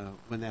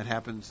 When that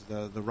happens,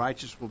 the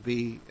righteous will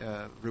be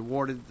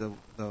rewarded.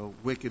 The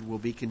wicked will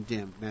be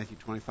condemned. Matthew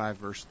 25,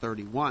 verse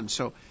 31.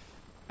 So,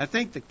 I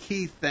think the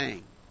key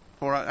thing,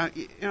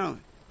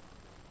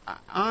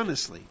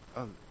 honestly,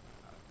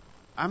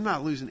 I'm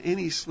not losing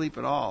any sleep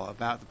at all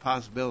about the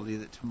possibility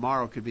that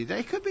tomorrow could be the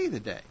day. It could be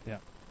the day. Yeah.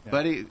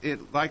 But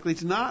it likely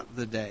it's not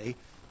the day.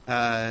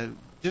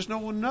 Just no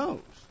one knows.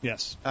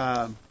 Yes.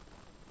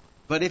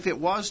 But if it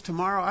was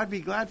tomorrow, I'd be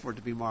glad for it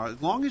to be tomorrow. As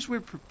long as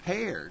we're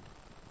prepared,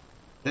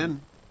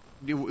 then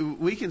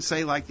we can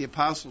say, like the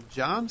Apostle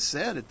John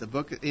said at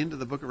the end of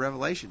the book of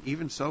Revelation,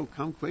 even so,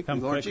 come quickly,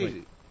 Lord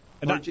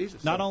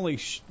Jesus. Not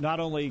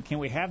only can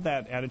we have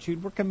that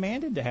attitude, we're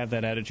commanded to have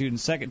that attitude. In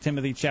 2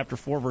 Timothy chapter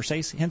 4, verse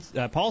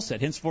 8, Paul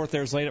said, henceforth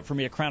there is laid up for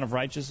me a crown of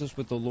righteousness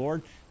with the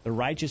Lord. The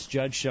righteous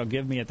judge shall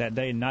give me at that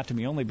day, and not to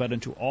me only, but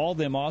unto all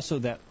them also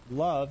that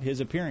love his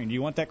appearing. Do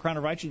you want that crown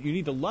of righteousness? You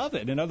need to love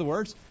it. In other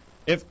words,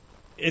 if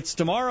it's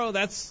tomorrow,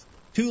 that's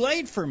too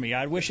late for me.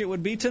 I wish it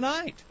would be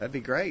tonight. That'd be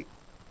great.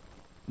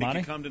 If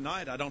you come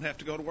tonight, I don't have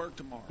to go to work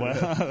tomorrow.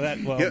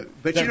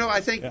 I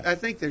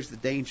think there's the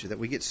danger that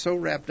we get so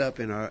wrapped up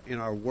in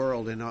our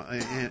world and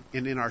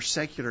in our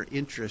secular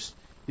interests,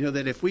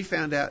 that if we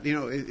found out,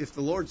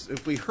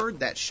 if we heard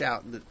that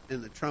shout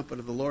and the trumpet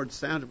of the Lord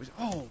sounded, we say,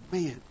 oh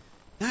man,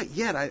 not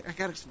yet. I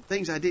got some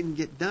things I didn't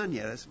get done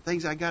yet. Some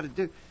things I got to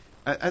do.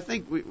 I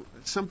think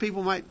some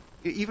people might,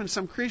 even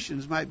some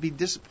Christians might be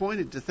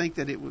disappointed to think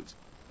that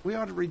we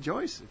ought to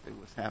rejoice if it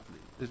was happening.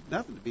 There's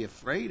nothing to be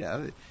afraid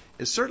of.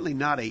 It's certainly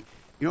not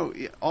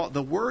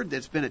the word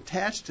that's been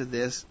attached to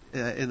this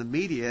in the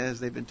media as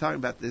they've been talking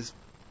about this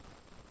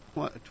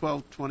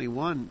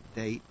 12/21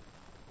 date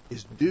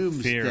is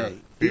doomsday.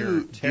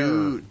 Fear,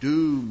 terror.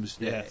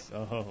 Doomsday. Yes.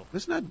 Oh.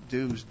 It's not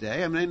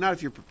doomsday. I mean, not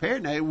if you're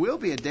prepared. Now, it will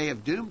be a day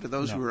of doom to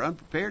those who are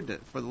unprepared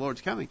for the Lord's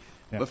coming.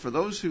 Yeah. But for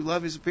those who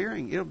love his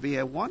appearing, it'll be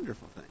a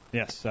wonderful thing.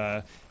 Yes.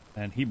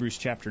 And Hebrews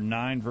chapter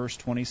 9, verse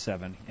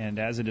 27, and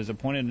as it is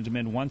appointed unto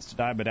men once to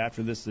die, but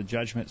after this the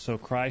judgment, so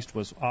Christ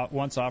was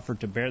once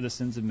offered to bear the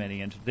sins of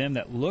many, and to them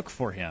that look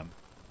for him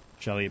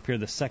shall he appear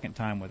the second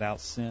time without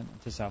sin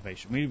unto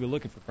salvation. We need to be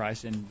looking for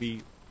Christ and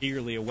be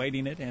eagerly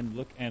awaiting it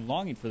and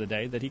longing for the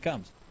day that he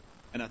comes.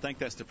 And I think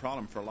that's the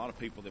problem for a lot of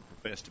people that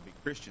profess to be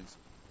Christians.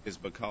 is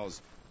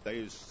because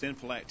those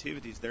sinful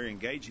activities they're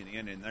engaging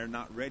in, and they're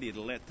not ready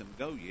to let them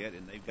go yet,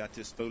 and they've got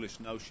this foolish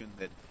notion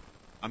that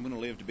I'm going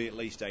to live to be at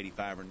least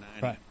 85 or 90,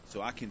 right.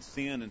 So I can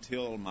sin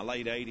until my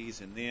late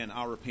 80s, and then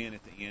I'll repent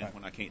at the end right.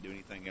 when I can't do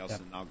anything else, yep.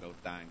 and I'll go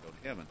die and go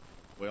to heaven.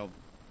 Well,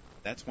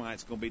 that's why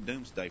it's going to be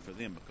doomsday for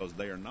them, because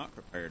they are not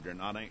prepared. They're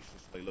not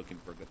anxiously looking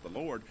for the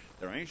Lord.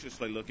 They're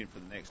anxiously looking for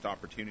the next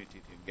opportunity to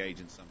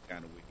engage in some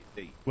kind of wicked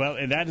deed. Well,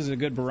 and that is a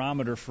good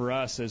barometer for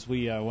us as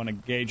we want to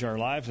gauge our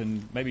lives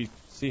and maybe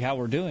see how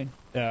we're doing.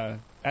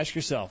 Ask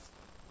yourself,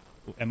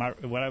 am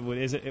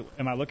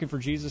I looking for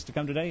Jesus to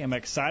come today? Am I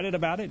excited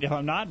about it? If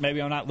I'm not,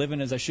 maybe I'm not living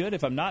as I should.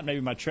 If I'm not,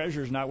 maybe my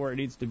treasure is not where it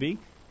needs to be.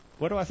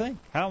 What do I think?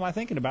 How am I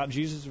thinking about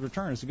Jesus'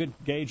 return? It's a good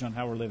gauge on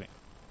how we're living.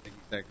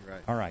 Exactly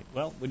right. All right.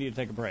 Well, we need to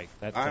take a break.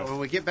 All right. When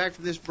we get back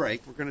from this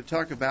break, we're going to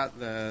talk about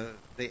the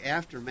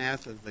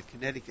aftermath of the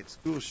Connecticut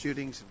school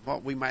shootings and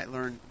what we might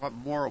learn, what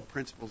moral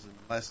principles and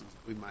lessons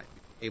we might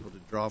be able to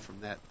draw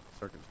from that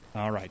circumstance.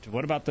 All right.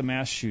 What about the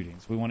mass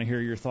shootings? We want to hear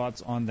your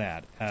thoughts on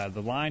that.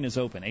 The line is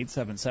open,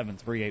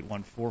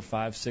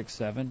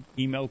 877-381-4567.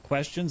 Email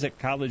questions at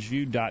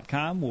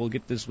collegeview.com. We'll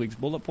get this week's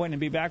bullet point and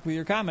be back with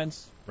your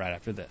comments right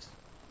after this.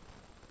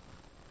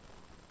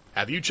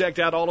 Have you checked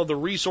out all of the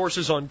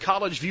resources on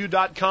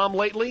collegeview.com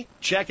lately?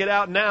 Check it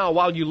out now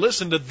while you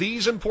listen to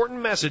these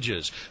important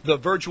messages. The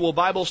virtual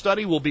Bible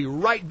study will be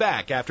right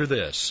back after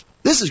this.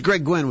 This is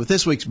Greg Gwynn with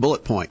this week's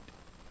bullet point.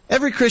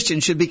 Every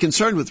Christian should be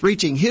concerned with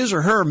reaching his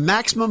or her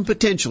maximum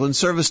potential in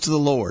service to the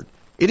Lord.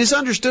 It is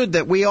understood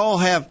that we all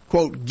have,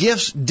 quote,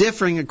 gifts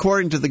differing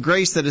according to the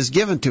grace that is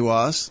given to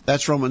us.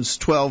 That's Romans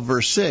 12,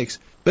 verse 6.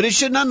 But it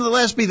should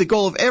nonetheless be the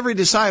goal of every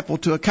disciple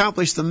to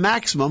accomplish the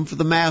maximum for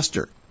the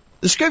Master.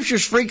 The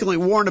Scriptures frequently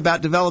warn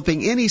about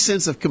developing any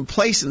sense of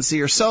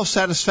complacency or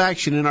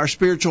self-satisfaction in our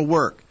spiritual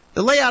work.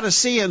 The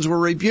Laodiceans were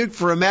rebuked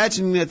for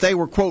imagining that they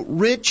were, quote,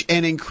 rich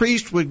and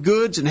increased with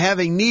goods and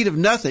having need of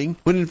nothing,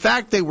 when in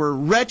fact they were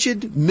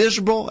wretched,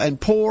 miserable, and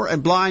poor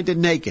and blind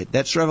and naked.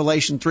 That's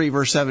Revelation 3,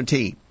 verse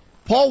 17.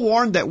 Paul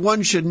warned that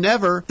one should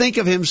never think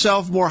of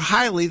himself more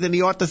highly than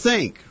he ought to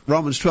think,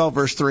 Romans 12,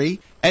 verse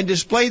 3, and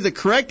display the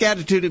correct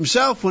attitude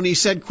himself when he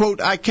said,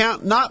 quote, I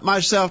count not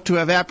myself to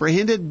have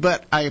apprehended,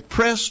 but I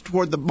press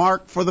toward the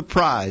mark for the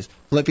prize,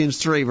 Philippians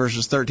 3,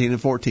 verses 13 and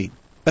 14.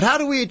 But how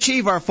do we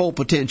achieve our full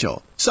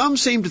potential? Some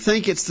seem to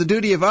think it's the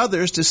duty of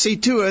others to see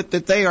to it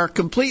that they are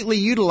completely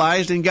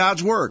utilized in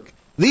God's work.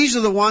 These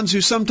are the ones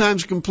who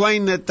sometimes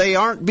complain that they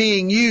aren't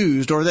being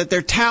used or that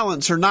their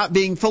talents are not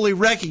being fully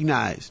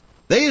recognized.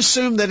 They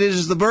assume that it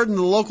is the burden of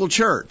the local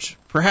church,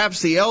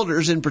 perhaps the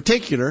elders in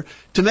particular,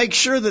 to make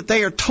sure that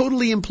they are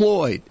totally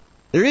employed.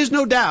 There is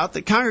no doubt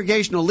that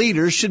congregational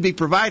leaders should be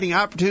providing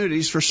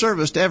opportunities for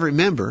service to every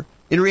member.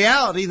 In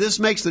reality, this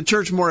makes the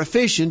church more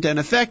efficient and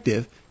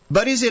effective.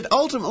 But is it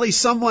ultimately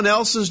someone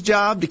else's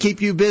job to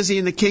keep you busy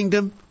in the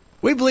kingdom?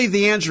 We believe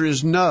the answer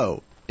is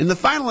no. In the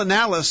final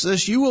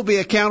analysis, you will be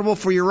accountable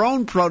for your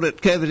own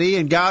productivity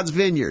in God's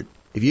vineyard.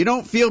 If you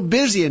don't feel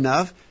busy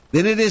enough,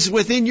 then it is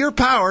within your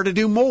power to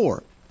do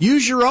more.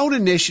 Use your own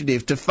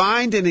initiative to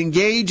find and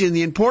engage in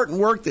the important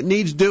work that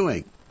needs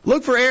doing.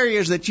 Look for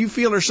areas that you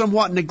feel are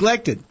somewhat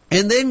neglected,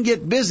 and then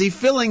get busy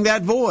filling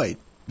that void.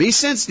 Be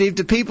sensitive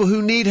to people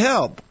who need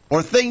help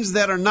or things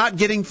that are not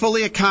getting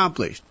fully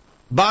accomplished.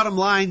 Bottom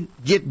line,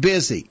 get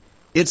busy.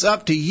 It's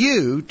up to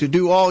you to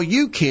do all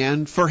you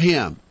can for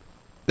Him.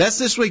 That's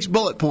this week's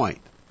bullet point.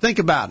 Think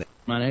about it.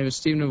 My name is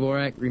Steve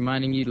Navorak,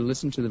 reminding you to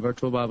listen to the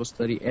virtual Bible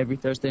study every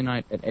Thursday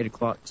night at 8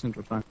 o'clock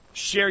Central Time.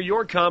 Share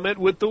your comment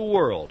with the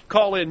world.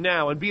 Call in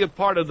now and be a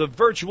part of the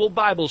virtual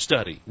Bible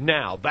study.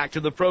 Now, back to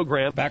the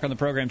program. Back on the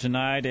program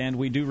tonight, and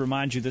we do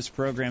remind you this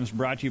program is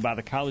brought to you by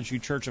the College View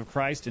Church of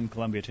Christ in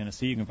Columbia,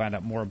 Tennessee. You can find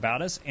out more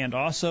about us and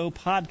also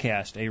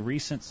podcast a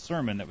recent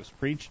sermon that was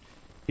preached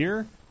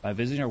here by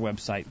visiting our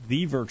website,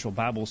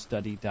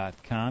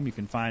 thevirtualbiblestudy.com. You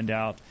can find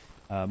out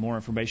more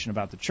information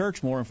about the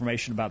church, more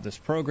information about this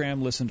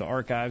program, listen to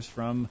archives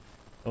from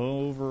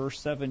over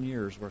 7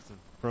 years worth of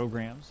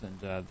programs, and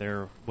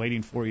they're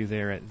waiting for you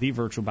there at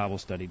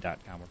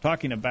thevirtualbiblestudy.com. We're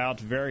talking about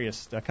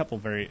various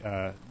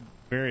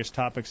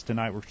topics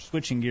tonight. We're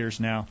switching gears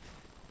now.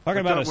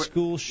 Talking about a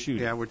school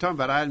shooting. Yeah, we're talking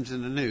about items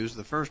in the news.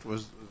 The first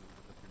was the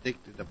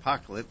predicted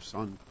apocalypse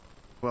on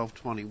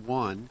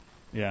 12/21.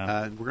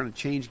 Yeah. We're going to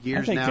change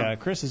gears now. I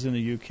think Chris is in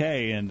the UK,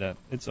 and it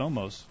is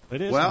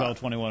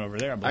 12/21 over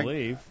there, I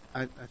believe.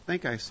 I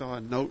think I saw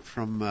a note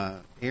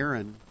from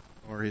Aaron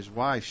or his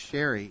wife,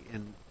 Sherry,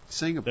 in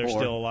Singapore. They're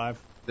still alive?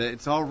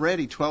 It's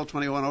already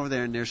 12/21 over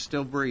there, and they're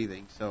still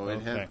breathing. So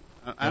okay.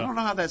 I don't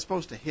know how that's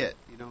supposed to hit.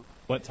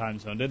 What time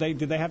zone? Did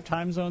they have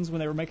time zones when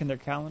they were making their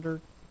calendar?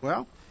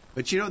 Well,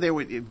 but they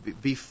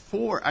would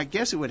before. I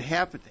guess it would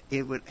happen.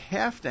 It would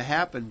have to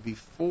happen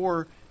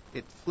before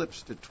it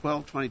flips to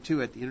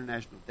 12/22 at the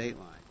international date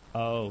line.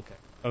 Oh, okay.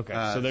 Okay,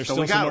 so there's so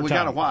still some more time. We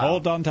got a while.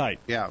 Hold on tight.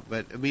 Yeah,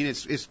 but I mean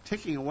it's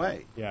ticking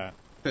away. Yeah.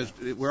 Because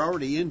we're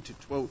already into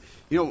 12.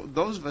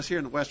 Those of us here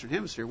in the Western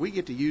Hemisphere, we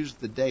get to use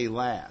the day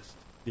last.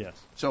 Yes.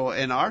 So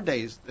in our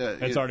days,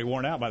 it's already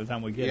worn out by the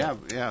time we get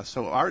it. Yeah.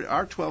 So our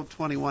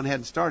 1221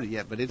 hadn't started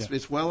yet, but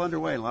it's well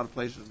underway in a lot of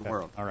places in the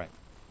world. All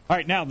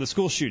right. Now the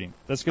school shooting.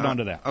 Let's get on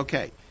to that.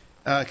 Okay.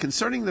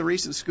 Concerning the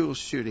recent school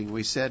shooting,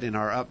 we said in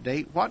our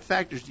update, what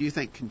factors do you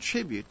think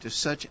contribute to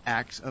such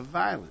acts of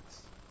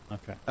violence?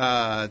 Okay.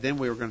 Then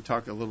we were going to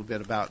talk a little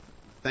bit about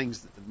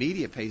things that the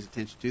media pays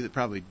attention to that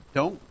probably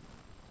don't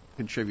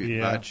contribute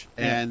much.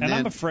 And then,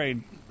 I'm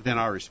afraid. Then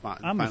our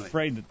response. I'm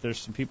afraid that there's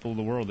some people in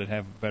the world that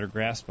have a better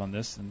grasp on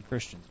this than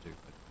Christians do.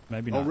 But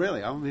maybe not. Oh,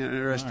 really? I'm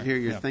interested to hear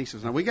your thinks.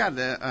 Now, we got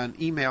an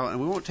email,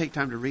 and we won't take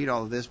time to read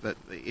all of this, but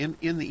in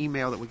the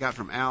email that we got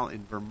from Al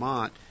in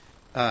Vermont,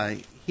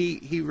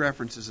 he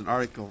references an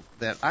article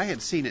that I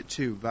had seen it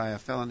too by a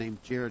fellow named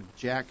Jared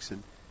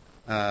Jackson,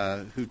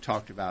 who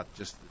talked about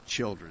just the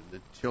children. The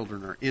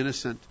children are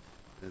innocent.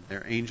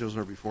 Their angels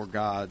are before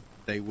God.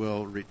 They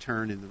will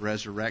return in the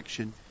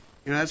resurrection.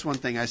 That's one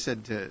thing I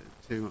said to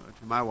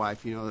my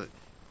wife.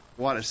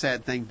 What a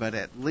sad thing, but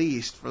at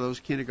least for those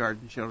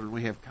kindergarten children,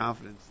 we have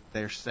confidence that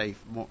they're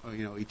safe,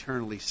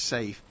 eternally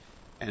safe,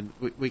 and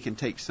we can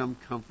take some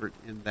comfort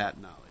in that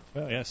knowledge.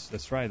 Well, yes,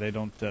 that's right. They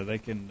don't.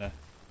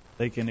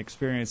 They can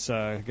experience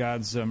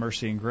God's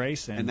mercy and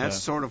grace, and that's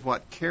sort of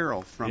what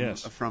Carol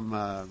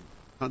from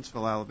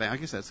Huntsville, Alabama. I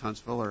guess that's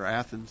Huntsville or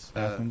Athens,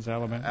 Alabama.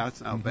 Alabama.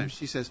 Mm-hmm.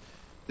 She says,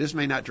 this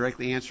may not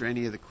directly answer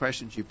any of the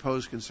questions you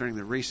posed concerning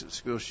the recent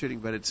school shooting,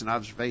 but it's an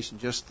observation,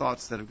 just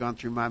thoughts that have gone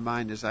through my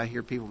mind as I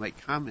hear people make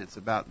comments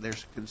about their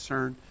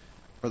concern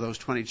for those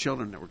 20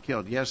 children that were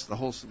killed. Yes, the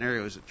whole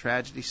scenario is a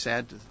tragedy,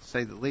 sad to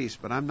say the least,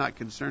 but I'm not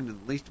concerned in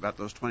the least about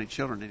those 20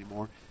 children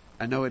anymore.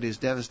 I know it is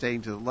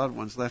devastating to the loved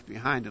ones left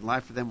behind, and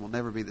life for them will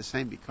never be the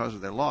same because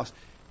of their loss.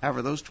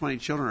 However, those 20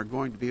 children are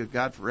going to be with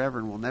God forever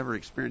and will never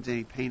experience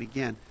any pain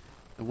again.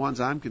 The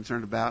ones I'm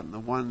concerned about,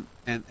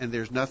 and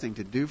there's nothing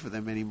to do for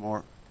them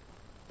anymore.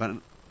 But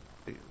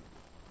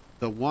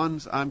the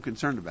ones I'm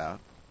concerned about,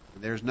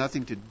 there's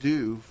nothing to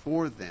do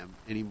for them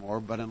anymore.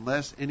 But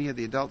unless any of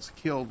the adults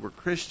killed were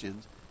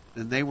Christians,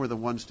 then they were the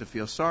ones to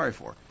feel sorry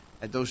for.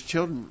 Had those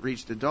children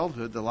reached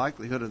adulthood, the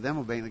likelihood of them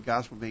obeying the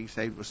gospel being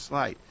saved was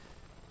slight.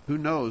 Who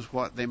knows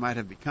what they might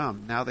have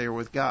become? Now they are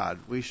with God.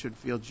 We should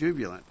feel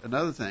jubilant.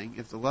 Another thing,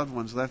 if the loved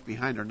ones left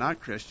behind are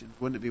not Christians,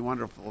 wouldn't it be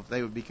wonderful if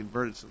they would be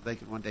converted so they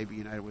could one day be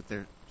united with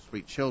their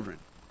sweet children?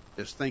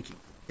 Just thinking.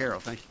 Carol,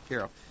 thank you,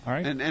 Carol. All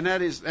right. And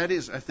that is,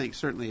 I think,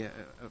 certainly a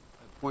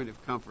point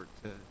of comfort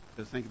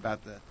to think about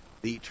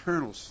the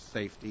eternal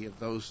safety of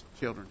those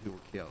children who were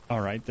killed.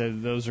 All right.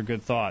 Those are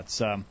good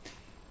thoughts.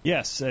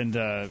 Yes, and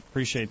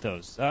appreciate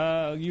those.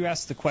 You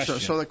asked the question.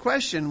 So the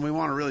question we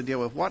want to really deal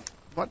with,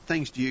 what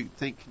things do you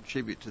think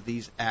contribute to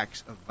these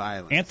acts of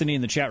violence? Anthony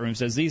in the chat room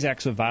says these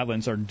acts of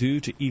violence are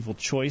due to evil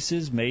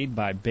choices made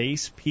by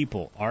base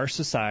people. Our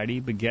society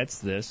begets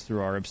this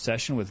through our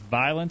obsession with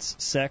violence,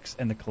 sex,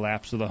 and the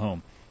collapse of the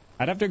home.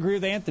 I'd have to agree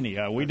with Anthony.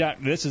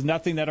 This is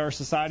nothing that our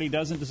society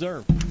doesn't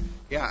deserve.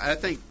 Yeah, I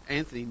think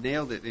Anthony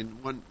nailed it in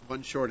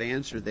one short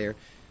answer there.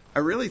 I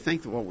really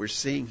think that what we're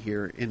seeing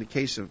here in the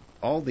case of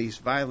all these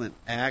violent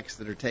acts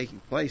that are taking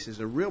place is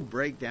a real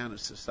breakdown of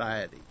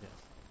society.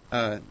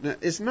 Yes.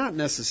 It's not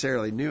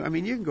necessarily new. I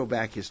mean, you can go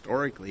back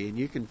historically and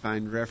you can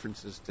find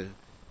references to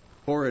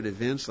horrid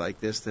events like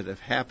this that have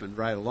happened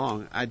right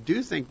along. I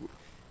do think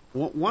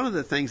one of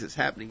the things that's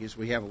happening is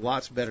we have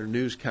lots better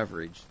news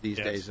coverage these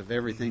days of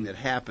everything that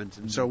happens,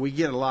 and so we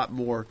get a lot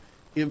more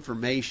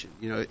information.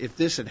 If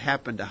this had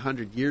happened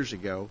 100 years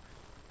ago,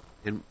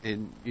 and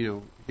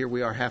here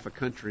we are half a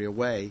country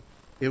away,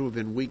 it would have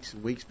been weeks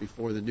and weeks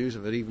before the news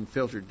of it even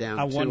filtered down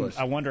to us.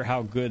 I wonder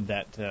how good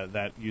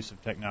that use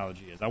of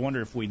technology is. I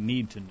wonder if we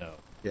need to know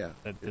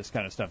that this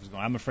kind of stuff is going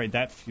on. I'm afraid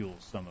that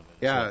fuels some of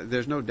it. Yeah,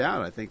 there's no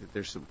doubt. I think that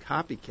there's some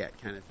copycat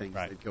kind of things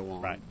that go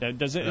on. Right.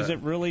 Is it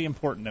really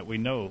important that we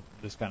know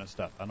this kind of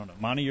stuff? I don't know.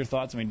 Monty, your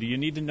thoughts? I mean, do you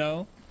need to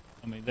know?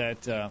 I mean,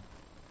 that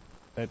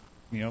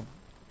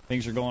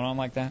things are going on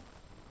like that?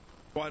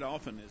 Quite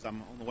often, as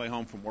I'm on the way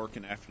home from work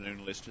in the afternoon,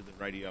 I listen to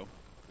the radio,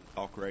 the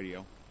talk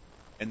radio,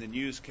 and the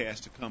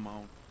newscast will come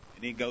on,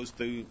 and it goes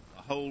through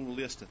a whole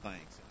list of things.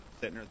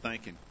 I'm sitting there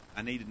thinking,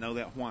 I need to know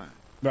that why.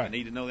 Right. I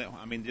need to know that.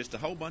 I mean, just a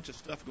whole bunch of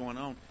stuff going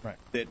on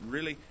that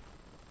really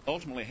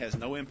ultimately has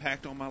no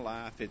impact on my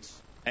life.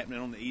 It's happening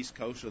on the East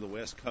Coast or the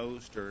West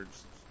Coast or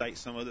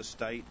some other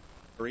state,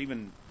 or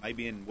even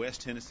maybe in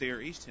West Tennessee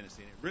or East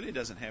Tennessee. It really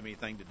doesn't have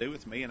anything to do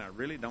with me, and I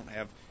really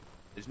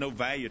there's no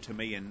value to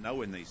me in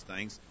knowing these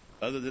things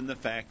other than the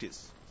fact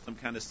it's some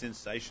kind of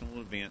sensational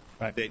event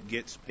that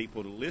gets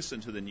people to listen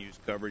to the news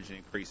coverage and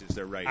increases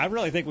their ratings. I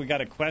really think we got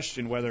to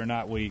question whether or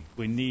not we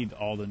need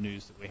all the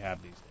news that we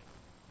have these days.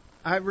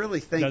 I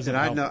really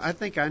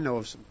think I know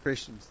of some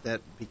Christians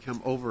that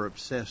become over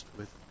obsessed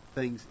with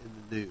things in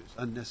the news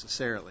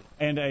unnecessarily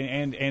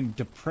and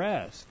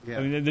depressed. Yeah.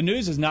 I mean,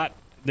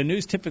 the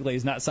news typically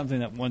is not something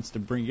that wants to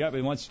bring you up.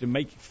 It wants to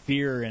make you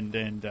fear and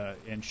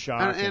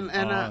shock. And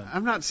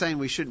I'm not saying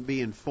we shouldn't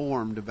be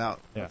informed about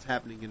what's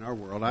happening in our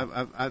world.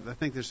 I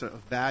think there's a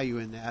value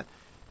in that.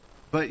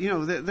 But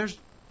there's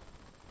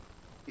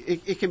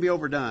it can be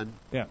overdone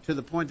Yeah. to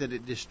the point that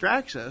it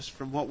distracts us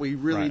from what we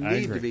really Right, I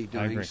need agree. to be I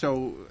doing. agree.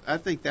 So I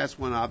think that's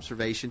one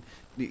observation.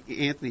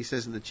 Anthony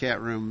says in the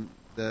chat room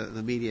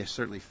the media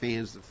certainly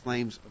fans the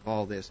flames of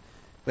all this.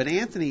 But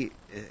Anthony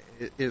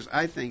is,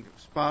 I think,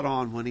 spot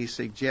on when he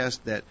suggests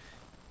that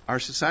our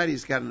society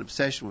has got an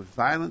obsession with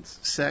violence,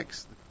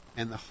 sex,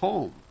 and the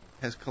home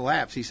has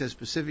collapsed. He says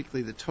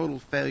specifically the total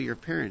failure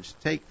of parents.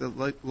 Take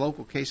the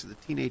local case of the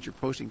teenager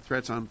posting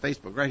threats on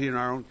Facebook right here in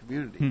our own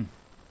community.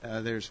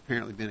 There's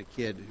apparently been a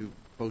kid who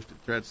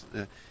posted threats,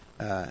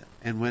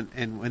 and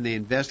when they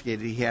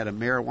investigated, he had a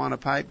marijuana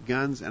pipe,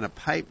 guns, and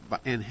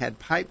had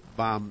pipe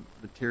bomb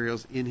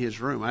materials in his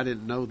room. I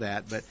didn't know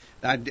that, but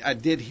I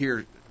did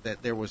hear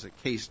that there was a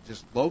case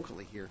just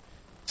locally here.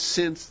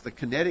 Since the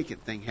Connecticut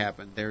thing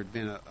happened, there had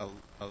been a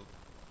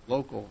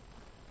local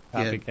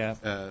kid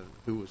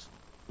who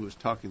was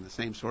talking the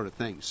same sort of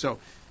thing. So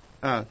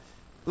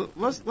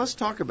let's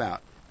talk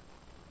about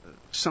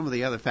some of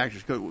the other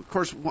factors. Of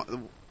course,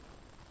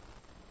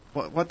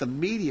 what the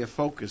media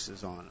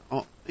focuses on,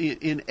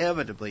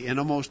 inevitably and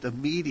almost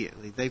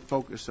immediately, they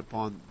focus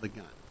upon the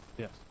gun.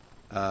 Yes.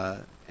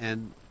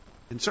 And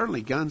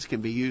certainly guns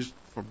can be used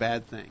for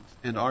bad things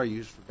and are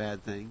used for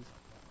bad things.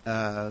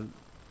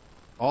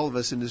 All of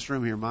us in this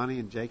room here, Monty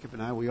and Jacob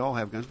and I, we all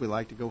have guns. We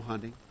like to go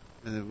hunting.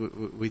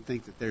 We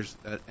think that there's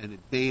an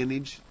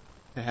advantage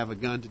to have a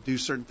gun, to do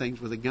certain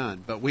things with a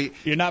gun. But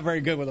you're not very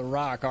good with a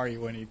rock, are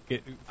you, when you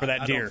get for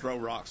that deer? I don't throw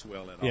rocks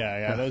well at all.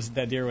 Yeah,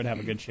 that deer would have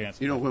a good chance.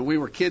 When we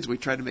were kids, we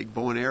tried to make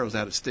bow and arrows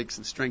out of sticks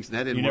and strings, and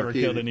that didn't work.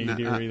 You never killed any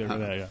deer either for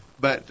that, yeah.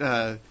 But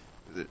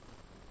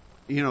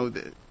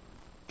the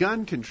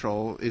gun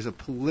control is a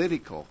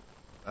political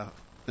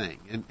thing,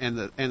 and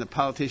the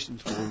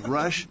politicians will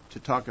rush to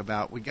talk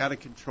about we got to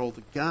control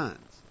the guns.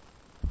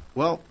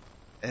 Well,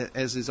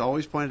 as is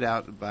always pointed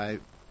out by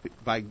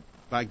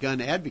gun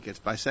advocates,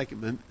 by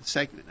Second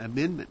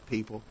Amendment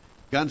people,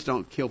 guns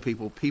don't kill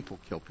people, people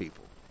kill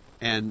people.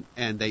 And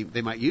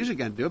they might use a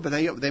gun to do it, but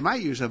they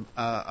might use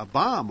a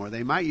bomb, or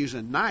they might use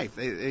a knife.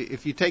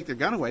 If you take their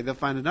gun away, they'll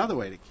find another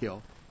way to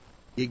kill.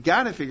 You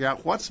got to figure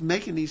out what's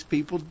making these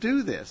people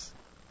do this.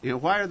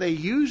 Why are they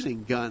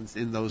using guns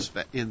in those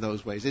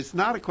ways? It's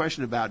not a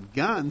question about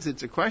guns.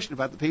 It's a question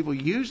about the people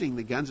using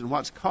the guns and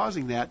what's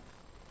causing that.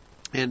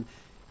 And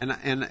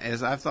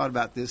as I've thought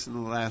about this in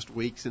the last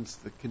week since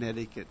the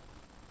Connecticut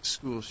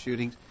school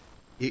shootings,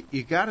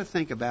 you got to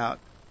think about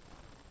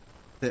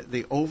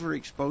the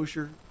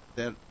overexposure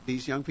that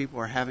these young people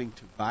are having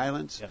to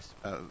violence. Yes.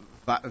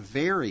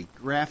 Very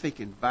graphic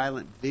and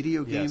violent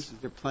video games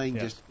that they're playing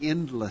just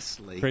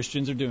endlessly.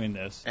 Christians are doing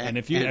this. And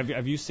if you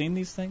have you seen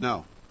these things?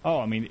 No. Oh,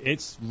 I mean,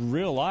 it's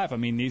real life. I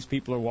mean, these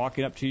people are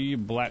walking up to you,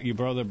 you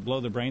blow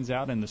their brains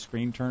out, and the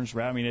screen turns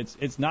red. I mean,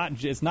 it's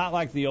not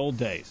like the old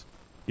days.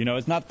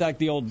 It's not like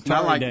the old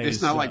Atari days.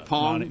 It's not like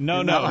Pong.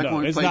 No.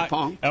 It's not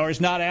Pong. Or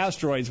it's not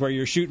Asteroids where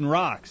you're shooting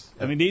rocks.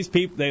 I mean, these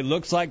people, they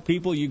looks like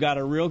people. You got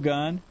a real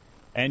gun,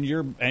 and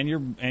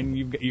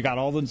you got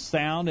all the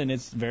sound, and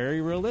it's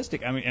very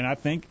realistic. I mean, and I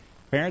think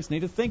parents need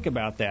to think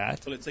about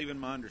that. Well, it's even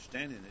my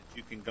understanding that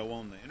you can go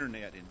on the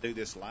internet and do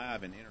this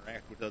live and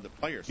interact with other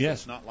players. Yes.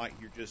 So it's not like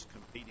you're just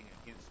competing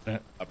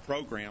against a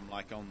program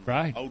like on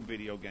the old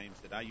video games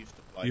that I used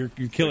to play.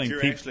 You're killing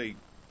people. You're actually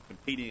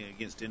competing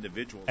against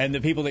individuals. And the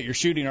people that you're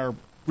shooting are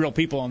real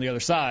people on the other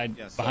side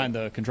behind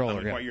the controller.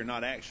 I mean, where you're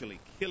not actually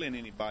killing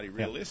anybody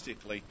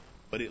realistically,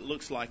 but it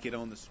looks like it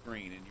on the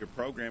screen, and you're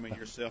programming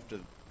yourself to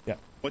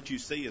what you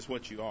see is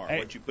what you are.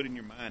 What you put in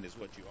your mind is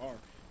what you are.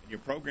 And you're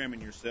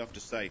programming yourself to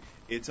say,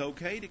 it's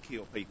okay to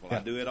kill people. I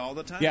do it all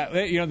the time. Yeah,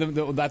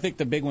 I think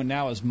the big one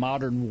now is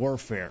modern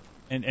warfare.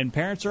 And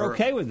parents are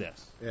okay with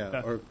this.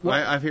 Yeah.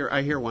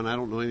 I hear one. I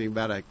don't know anything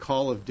about a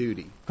Call of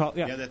Duty.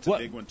 Yeah, that's a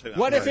big one too.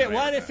 What if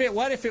it?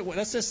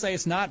 Let's just say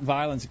it's not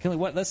violence and killing.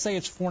 Let's say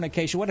it's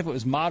fornication. What if it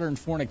was modern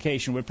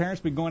fornication? Would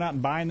parents be going out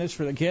and buying this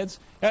for the kids?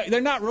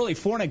 They're not really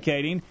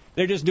fornicating.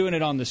 They're just doing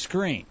it on the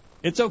screen.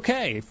 It's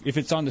okay if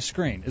it's on the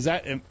screen.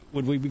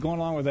 Would we be going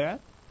along with that?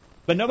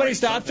 But nobody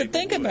stops to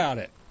think about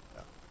it.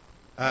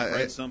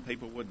 Some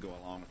people would go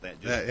along with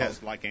that, just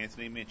because, like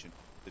Anthony mentioned,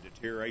 the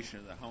deterioration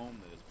of the home,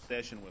 the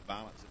obsession with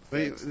violence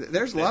and sex.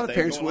 There's a lot of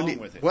parents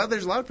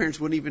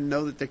wouldn't even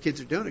know that their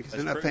kids are doing it because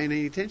they're not paying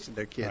any attention to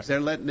their kids. Right.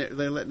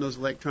 They're letting those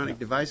electronic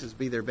devices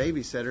be their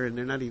babysitter, and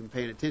they're not even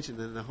paying attention.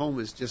 And the home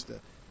is just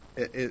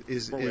where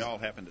we all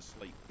happen to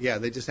sleep. Yeah,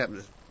 they just happen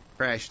to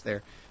crash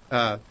there.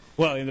 Well,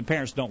 and the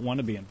parents don't want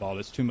to be involved.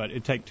 It's too much.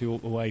 It takes too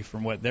away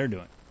from what they're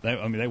doing.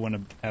 They want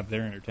to have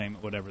their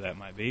entertainment, whatever that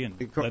might be, and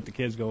let the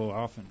kids go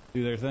off and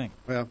do their thing.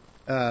 Well,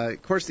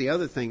 of course, the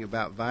other thing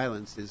about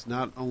violence is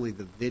not only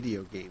the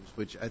video games,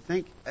 which I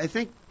think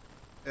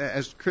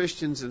as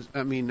Christians,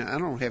 I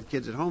don't have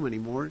kids at home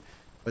anymore,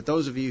 but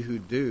those of you who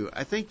do,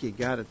 I think you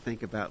got to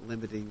think about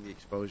limiting the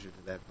exposure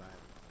to that violence.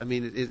 I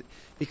mean,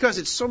 because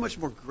it's so much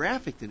more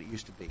graphic than it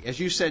used to be. As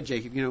you said,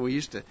 Jacob, we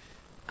used to.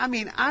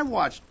 I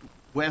watched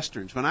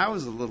Westerns when I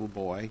was a little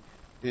boy.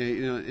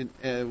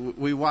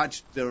 We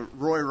watched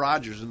Roy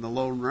Rogers and the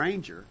Lone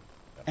Ranger,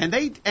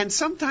 and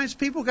sometimes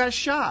people got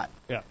shot.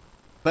 Yeah.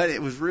 but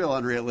it was real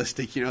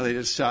unrealistic. They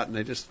just shot and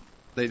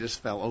they just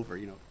fell over.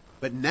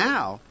 But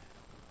now,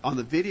 on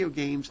the video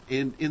games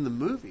and in the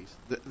movies,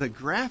 the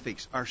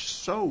graphics are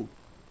so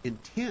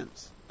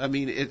intense. I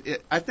mean,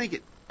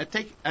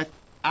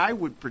 I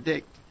would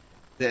predict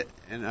that,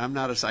 and I'm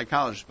not a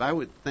psychologist, but I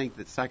would think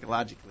that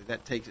psychologically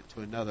that takes it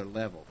to another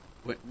level.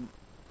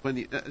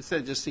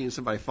 Instead of just seeing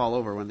somebody fall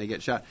over when they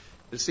get shot,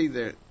 to see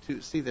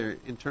their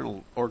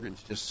internal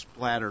organs just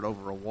splattered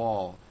over a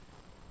wall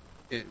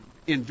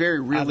in very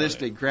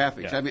realistic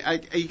graphics. Yeah. I mean,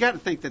 you got to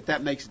think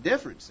that makes a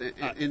difference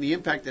in the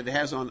impact that it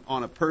has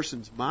on a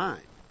person's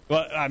mind.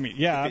 Well, I mean,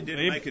 yeah. If it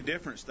didn't make a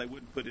difference, they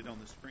wouldn't put it on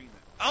the screen.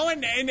 Oh,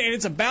 and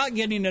it's about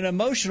getting an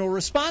emotional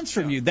response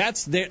from you.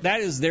 That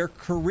is their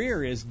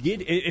career.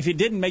 If it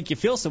didn't make you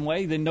feel some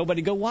way, then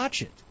nobody go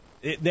watch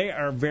it. They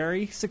are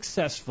very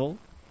successful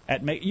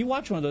at you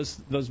watch one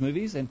of those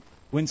movies, and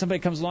when somebody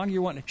comes along,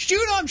 you're wanting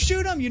to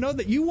shoot them. You know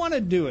that you want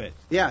to do it.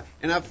 Yeah,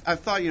 and I've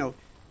thought,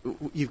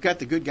 you've got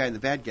the good guy and the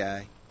bad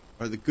guy,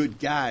 or the good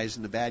guys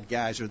and the bad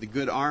guys, or the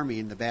good army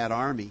and the bad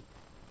army,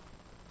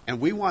 and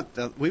we want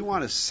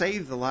to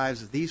save the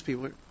lives of these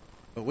people.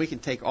 But we can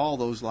take all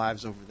those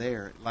lives over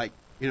there. Like,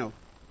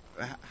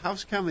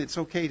 how's come it's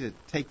okay to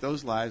take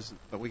those lives,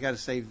 but we got to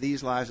save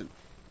these lives? And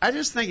I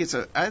just think it's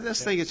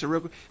a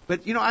real.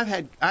 But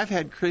I've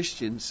had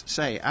Christians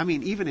say. I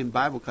mean, even in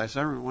Bible class,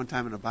 I remember one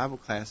time in a Bible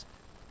class,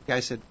 the guy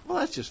said, "Well,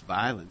 that's just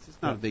violence.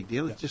 It's not a big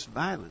deal. It's just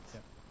violence." Yeah.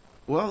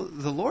 Well,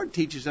 the Lord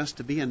teaches us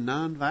to be a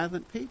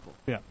nonviolent people.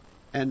 Yeah.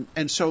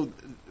 And so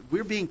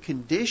we're being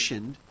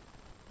conditioned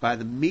by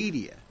the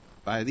media.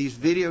 By these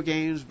video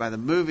games, by the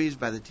movies,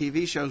 by the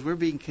TV shows, we're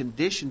being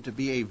conditioned to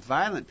be a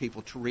violent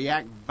people, to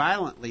react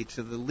violently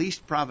to the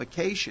least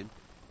provocation.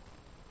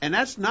 And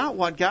that's not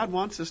what God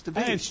wants us to be.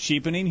 And it's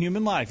cheapening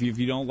human life. If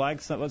you don't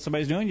like what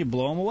somebody's doing, you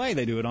blow them away.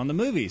 They do it on the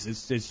movies.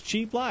 It's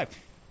cheap life.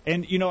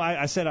 And,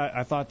 I said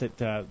I thought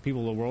that people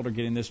of the world are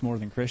getting this more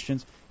than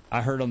Christians.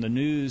 I heard on the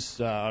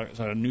news,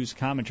 a news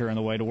commentary on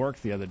the way to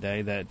work the other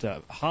day,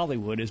 that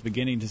Hollywood is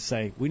beginning to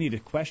say we need to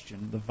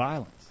question the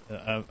violence.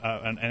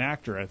 An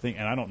actor, I think,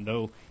 and I don't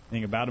know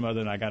anything about him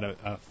other than I got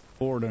a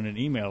forward on an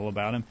email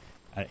about him.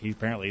 He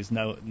apparently is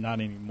not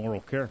any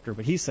moral character,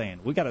 but he's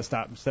saying we got to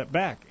stop and step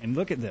back and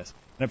look at this.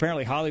 And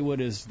apparently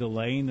Hollywood is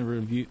delaying the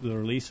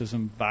release of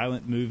some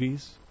violent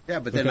movies. Yeah,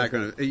 but they're not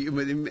going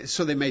to.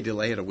 So they may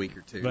delay it a week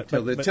or two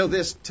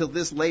till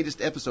this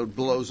latest episode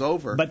blows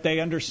over. But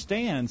they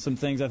understand some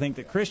things I think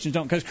that Christians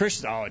don't, because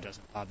Christians, it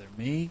doesn't bother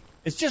me.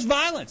 It's just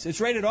violence. It's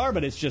rated R,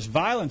 but it's just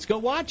violence. Go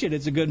watch it.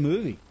 It's a good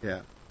movie.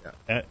 Yeah.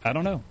 I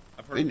don't know.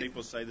 I've heard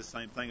people say the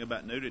same thing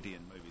about nudity in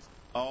movies.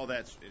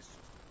 It's just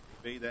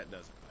TV.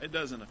 It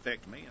doesn't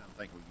affect me. I'm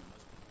thinking, well, you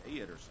must be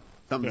dead or something.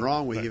 Something's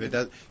wrong with you if it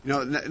does.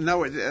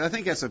 No, I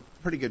think that's a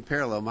pretty good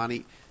parallel,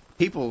 Monty.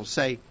 People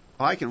say,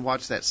 I can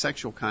watch that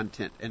sexual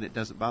content and it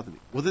doesn't bother me.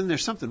 Well, then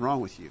there's something wrong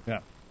with you.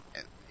 Yeah.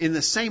 In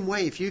the same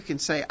way, if you can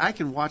say, I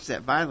can watch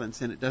that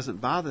violence and it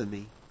doesn't bother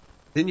me,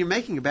 then you're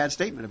making a bad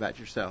statement about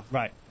yourself.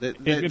 Right.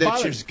 It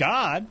bothers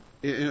God.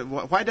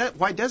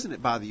 Why doesn't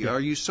it bother you? Yeah. Are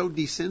you so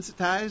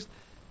desensitized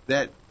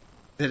that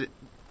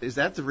is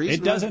that the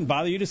reason? It doesn't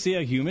bother you to see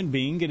a human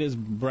being get his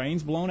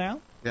brains blown out?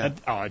 Yeah.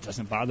 It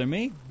doesn't bother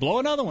me. Blow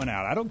another one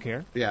out. I don't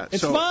care. Yeah.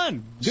 It's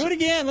fun. Do it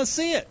again. Let's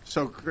see it.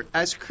 So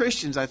as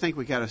Christians, I think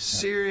we got to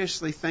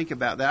seriously think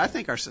about that. I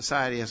think our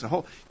society as a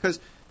whole,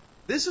 because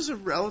this is a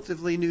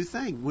relatively new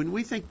thing.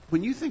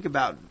 When you think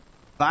about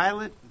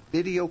violent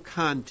video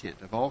content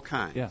of all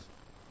kinds, yes,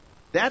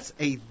 that's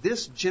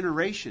this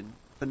generation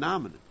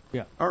phenomenon.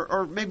 Yeah.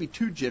 Or maybe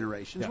two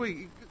generations.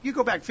 Yeah. You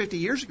go back 50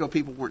 years ago,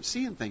 people weren't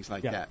seeing things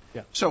like that.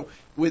 Yeah. So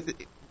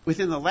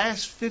within the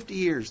last 50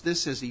 years,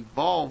 this has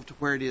evolved to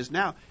where it is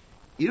now.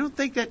 You don't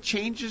think that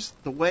changes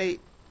the way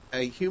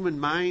a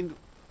human mind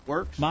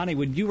works? Monty,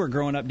 when you were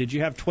growing up, did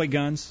you have toy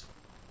guns?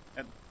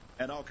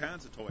 Had all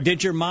kinds of toy guns.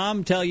 Did your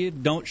mom tell you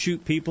don't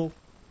shoot people?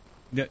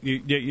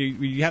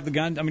 You have the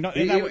gun? I mean,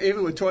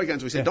 even with toy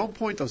guns, we said don't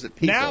point those at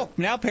people.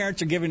 Now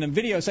parents are giving them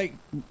videos. Say,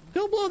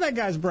 go blow that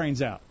guy's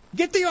brains out.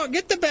 Get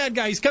the bad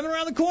guy. He's coming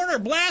around the corner.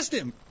 Blast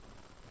him.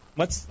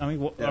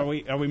 Are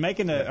we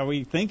making are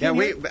we thinking?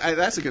 Yeah,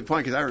 that's a good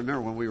point, because I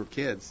remember when we were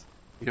kids,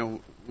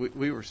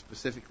 we were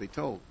specifically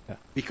told,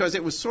 because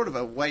it was sort of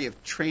a way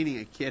of training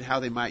a kid how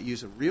they might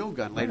use a real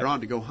gun later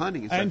on to go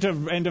hunting and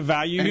to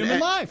value human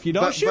life. You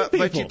don't shoot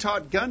people. But you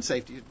taught gun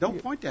safety.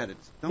 Don't point at it.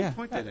 Don't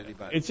point at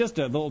anybody. It's just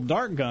a little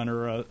dart gun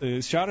or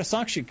a shot of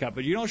suction cup,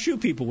 but you don't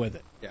shoot people with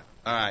it. Yeah.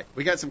 All right.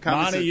 We got some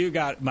comments.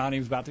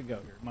 Monty's about to go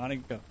here. Monty,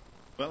 go.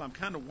 Well, I'm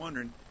kind of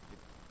wondering,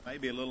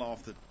 maybe a little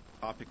off the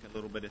topic a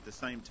little bit at the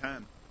same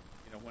time.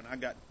 When I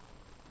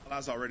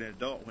was already an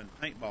adult when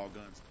paintball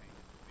guns came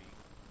into being.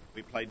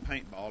 We played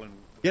paintball and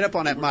get up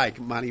on that mic,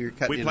 Monty. You're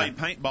cutting. We played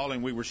paintball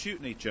and we were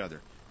shooting each other.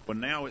 Well,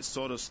 now it's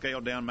sort of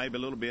scaled down maybe a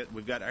little bit.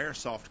 We've got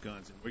airsoft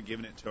guns and we're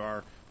giving it to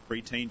our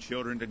preteen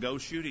children to go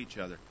shoot each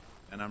other.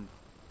 And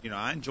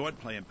I enjoyed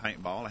playing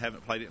paintball. I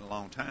haven't played it in a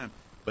long time,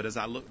 but as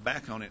I look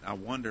back on it, I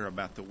wonder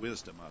about the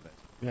wisdom of it.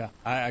 Yeah,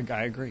 I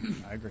agree.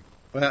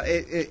 Well,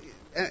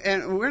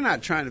 and we're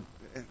not trying to.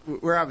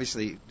 we're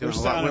obviously doing we're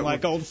sounding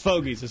like old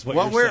fogies, is what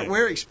you're saying. Well,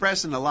 we're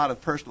expressing a lot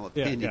of personal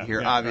opinion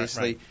here,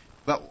 obviously. Right.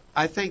 But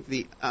I think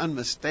the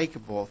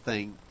unmistakable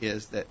thing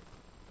is that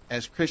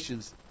as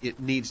Christians,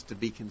 it needs to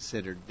be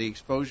considered. The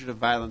exposure to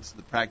violence,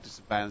 the practice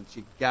of violence,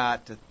 you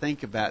got to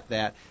think about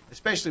that,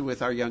 especially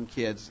with our young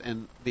kids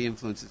and the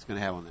influence it's going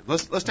to have on them.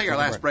 Let's take our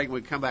last break.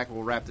 When we come back,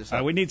 we'll wrap this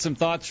up. We need some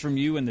thoughts from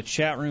you in the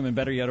chat room, and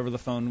better yet, over the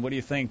phone. What do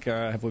you think?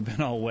 Have we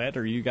been all wet,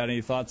 or you got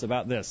any thoughts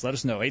about this? Let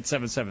us know.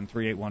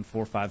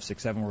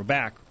 877-381-4567. We're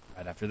back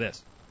right after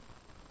this.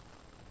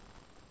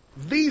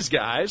 These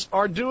guys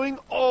are doing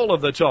all of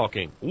the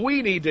talking.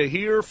 We need to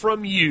hear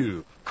from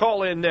you.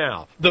 Call in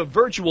now. The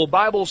virtual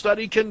Bible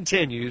study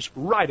continues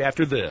right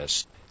after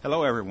this.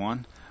 Hello,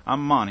 everyone.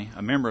 I'm Monty,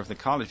 a member of the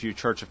College View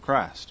Church of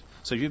Christ.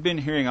 So you've been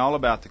hearing all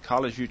about the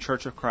College View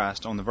Church of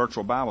Christ on the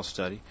virtual Bible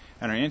study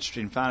and are interested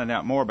in finding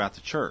out more about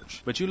the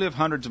church. But you live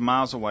hundreds of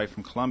miles away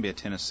from Columbia,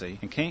 Tennessee,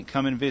 and can't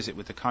come and visit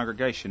with the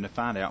congregation to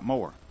find out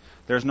more.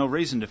 There's no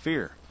reason to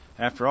fear.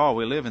 After all,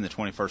 we live in the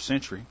 21st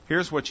century.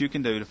 Here's what you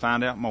can do to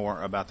find out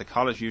more about the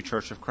College View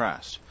Church of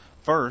Christ.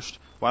 First,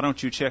 why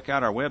don't you check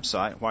out our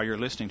website while you're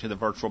listening to the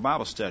virtual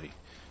Bible study?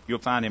 You'll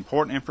find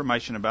important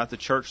information about the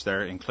church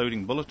there,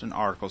 including bulletin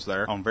articles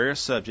there on various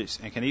subjects,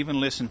 and can even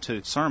listen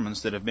to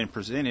sermons that have been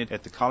presented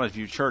at the College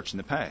View Church in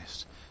the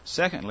past.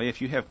 Secondly,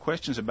 if you have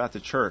questions about the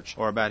church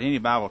or about any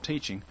Bible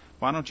teaching,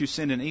 why don't you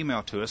send an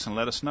email to us and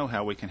let us know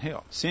how we can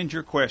help? Send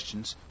your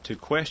questions to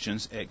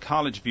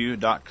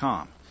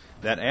questions@collegeview.com.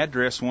 That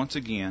address, once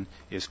again,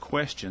 is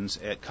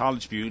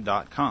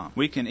questions@collegeview.com.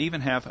 We can even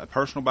have a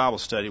personal Bible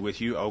study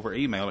with you over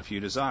email if you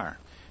desire.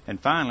 And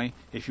finally,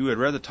 if you would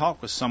rather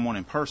talk with someone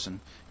in person,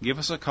 give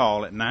us a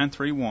call at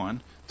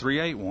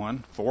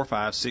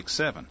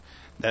 931-381-4567.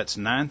 That's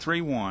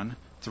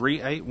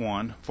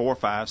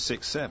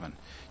 931-381-4567.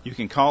 You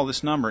can call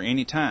this number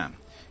any time.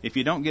 If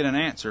you don't get an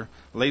answer,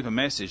 leave a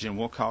message and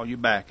we'll call you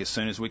back as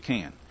soon as we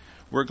can.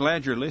 We're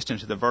glad you're listening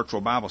to the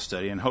virtual Bible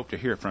study and hope to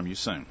hear from you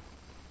soon.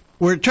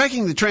 We're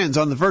tracking the trends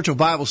on the virtual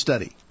Bible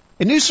study.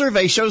 A new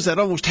survey shows that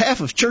almost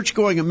half of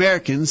church-going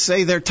Americans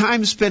say their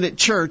time spent at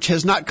church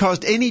has not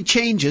caused any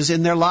changes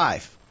in their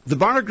life. The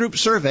Barna Group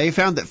survey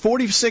found that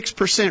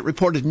 46%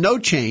 reported no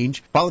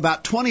change, while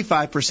about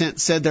 25%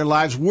 said their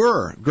lives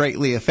were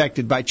greatly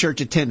affected by church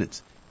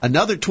attendance.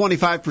 Another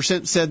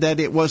 25% said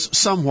that it was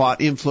somewhat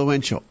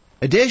influential.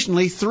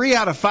 Additionally, 3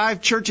 out of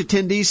 5 church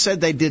attendees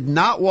said they did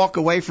not walk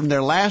away from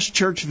their last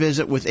church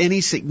visit with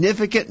any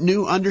significant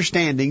new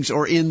understandings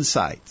or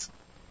insights.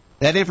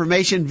 That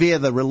information via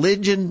the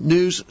Religion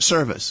News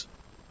Service.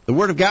 The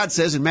Word of God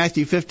says in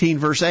Matthew 15,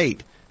 verse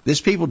 8,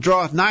 "This people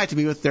draweth nigh to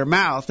me with their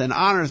mouth, and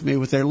honoreth me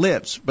with their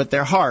lips, but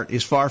their heart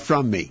is far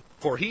from me."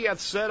 For he hath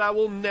said, I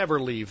will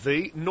never leave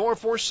thee, nor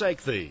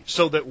forsake thee,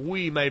 so that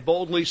we may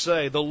boldly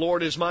say, The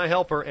Lord is my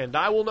helper, and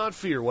I will not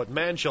fear what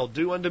man shall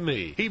do unto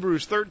me.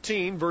 Hebrews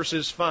 13,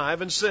 verses 5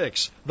 and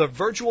 6. The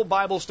virtual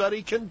Bible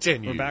study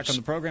continues. We're back on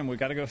the program. We've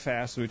got to go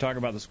fast. We talk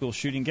about the school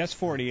shooting. Guest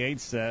 48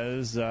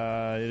 says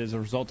it is a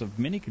result of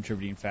many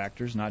contributing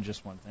factors, not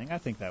just one thing. I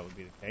think that would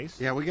be the case.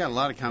 Yeah, we got a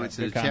lot of comments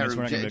in the chat room.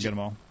 We're not going to get them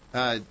all.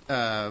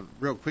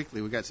 Real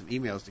quickly, we got some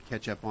emails to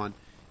catch up on.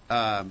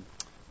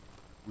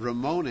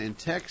 Ramona in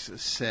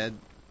Texas said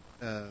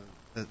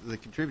the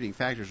contributing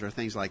factors are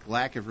things like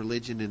lack of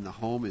religion in the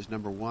home is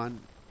number one,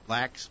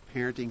 lacks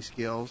parenting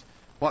skills.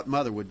 What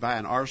mother would buy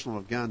an arsenal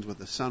of guns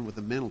with a son with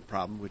a mental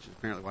problem, which is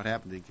apparently what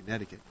happened in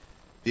Connecticut?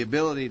 The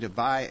ability to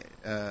buy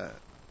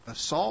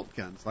assault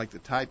guns like the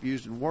type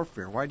used in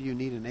warfare. Why do you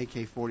need an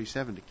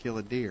AK-47 to kill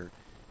a deer?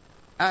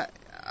 I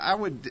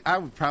would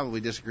probably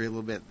disagree a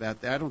little bit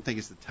about that. I don't think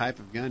it's the type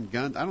of gun.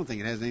 I don't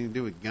think it has anything to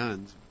do with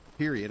guns,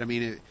 period. I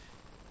mean,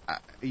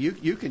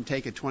 you can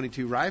take a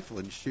 .22 rifle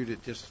and shoot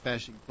it just as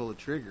fast as you can pull a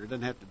trigger. It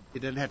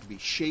doesn't have to be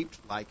shaped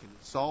like an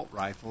assault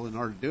rifle in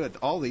order to do it.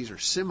 All these are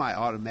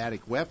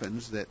semi-automatic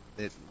weapons that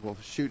will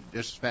shoot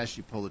just as fast as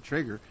you pull the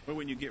trigger. But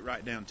when you get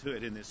right down to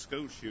it, in this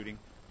school shooting,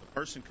 the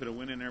person could have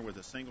went in there with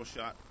a single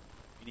shot,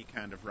 any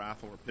kind of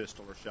rifle or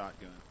pistol or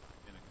shotgun,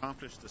 and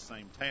accomplished the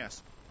same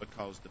task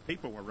because the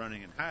people were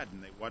running and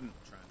hiding. They wasn't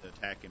trying to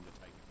attack him to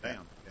take him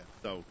down. Yeah.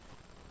 So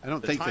I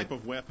don't the think type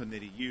of weapon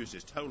that he used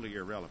is totally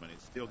irrelevant.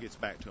 It still gets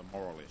back to a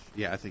moral issue.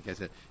 Yeah, I think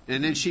that's it.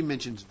 And then she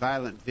mentions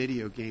violent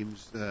video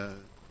games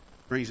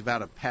brings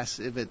about a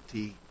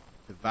passivity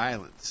to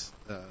violence.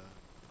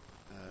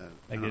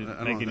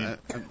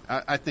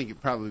 I think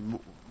it probably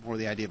more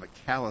the idea of a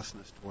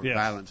callousness toward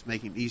violence,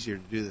 making it easier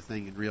to do the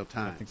thing in real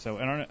time. I think so.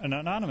 And an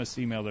anonymous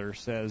emailer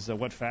says,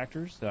 what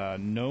factors?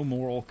 No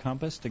moral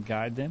compass to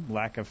guide them,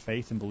 lack of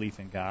faith and belief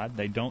in God.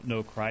 They don't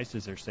know Christ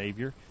as their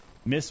Savior.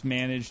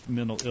 Mismanaged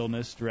mental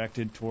illness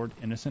directed toward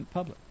innocent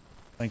public.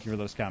 Thank you for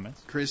those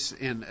comments. Chris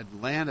in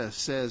Atlanta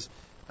says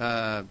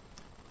there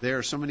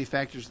are so many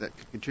factors that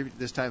could contribute to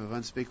this type of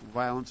unspeakable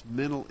violence.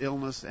 Mental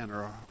illness and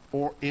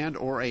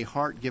or a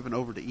heart given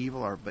over to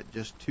evil are but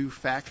just 2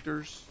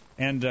 factors.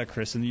 And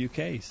Chris in the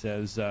UK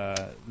says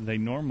they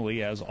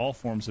normally, as all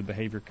forms of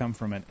behavior, come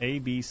from an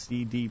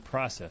ABCD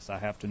process. I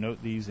have to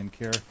note these in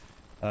care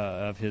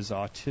of his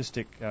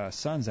autistic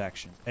son's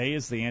actions. A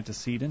is the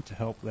antecedent to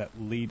help that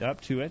lead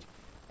up to it,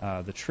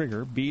 the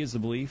trigger. B is the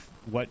belief,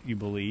 what you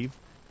believe,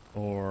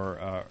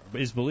 or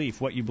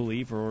what you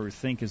believe or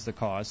think is the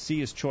cause.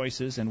 C is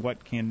choices and what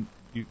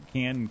you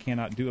can and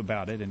cannot do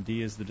about it, and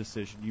D is the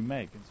decision you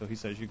make. And so he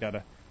says you got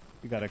to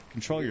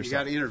control yourself. You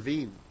got to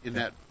intervene in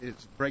that.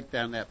 It's break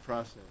down that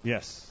process.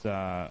 Yes.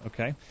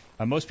 Okay.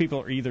 Most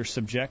people are either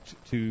subject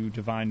to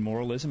divine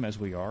moralism, as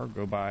we are,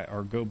 go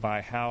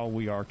by how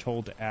we are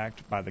told to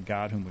act by the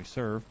God whom we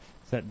serve,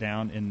 set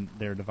down in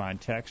their divine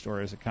text,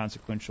 or as a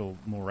consequential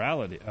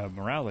morality.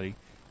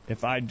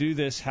 If I do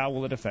this, how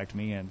will it affect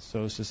me? And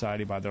so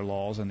society by their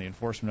laws and the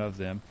enforcement of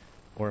them.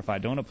 Or if I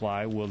don't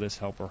apply, will this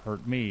help or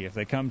hurt me? If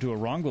they come to a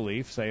wrong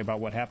belief, say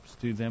about what happens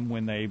to them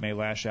when they may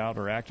lash out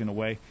or act in a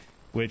way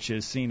which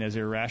is seen as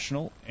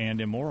irrational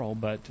and immoral,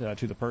 but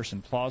to the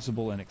person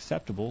plausible and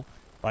acceptable,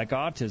 like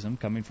autism,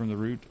 coming from the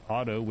root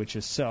auto, which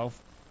is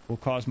self, will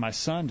cause my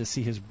son to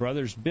see his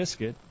brother's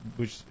biscuit,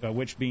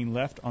 which being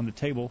left on the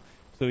table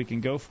so he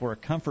can go for a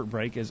comfort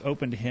break, is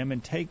open to him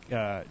and take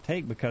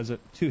because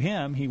to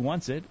him he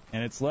wants it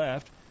and it's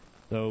left.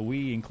 So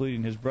we,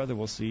 including his brother,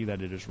 will see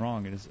that it is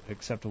wrong and is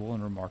acceptable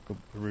and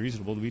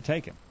reasonable to be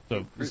taken.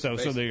 So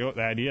the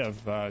idea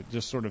of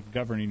just sort of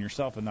governing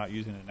yourself and not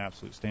using an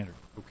absolute standard.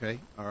 Okay,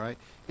 all right.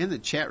 In the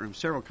chat room,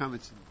 several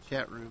comments in the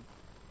chat room.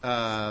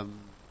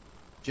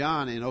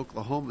 John in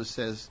Oklahoma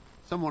says,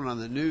 someone on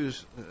the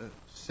news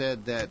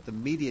said that the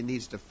media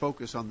needs to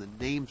focus on the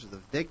names of the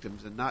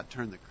victims and not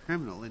turn the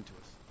criminal into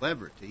a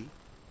celebrity.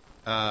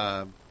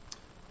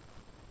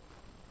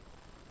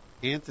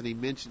 Anthony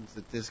mentions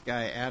that this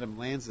guy, Adam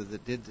Lanza,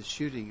 that did the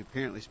shooting,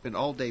 apparently spent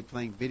all day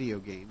playing video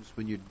games.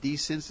 When you're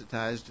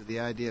desensitized to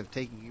the idea of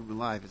taking human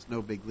life, it's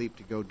no big leap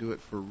to go do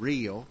it for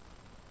real.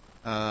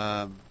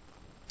 Then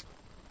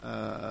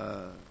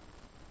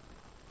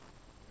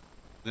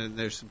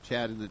there's some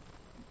chat in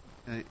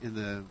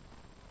the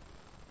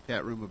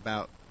chat room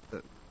about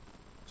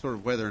sort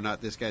of whether or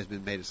not this guy's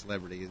been made a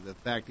celebrity. The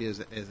fact is,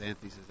 as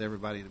Anthony says,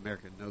 everybody in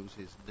America knows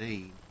his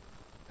name.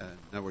 In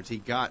other words, he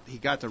got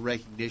the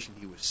recognition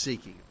he was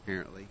seeking,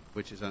 apparently,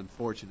 which is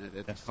unfortunate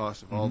at the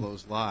cost of all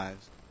those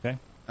lives. Okay.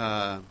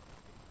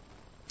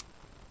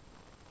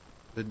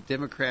 The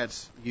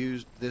Democrats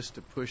used this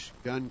to push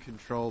gun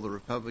control. The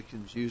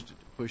Republicans used it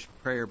to push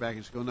prayer back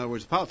in school. In other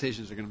words, the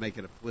politicians are going to make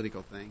it a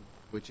political thing,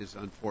 which is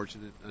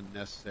unfortunate,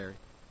 unnecessary.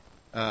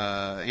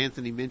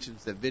 Anthony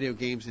mentions that video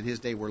games in his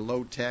day were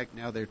low tech.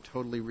 Now they're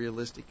totally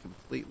realistic,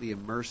 completely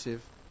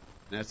immersive,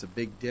 and that's a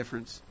big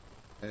difference.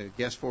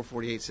 Guest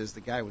 448 says the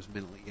guy was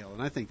mentally ill,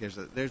 and I think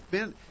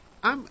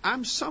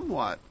I'm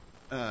somewhat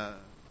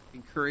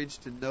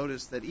encouraged to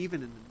notice that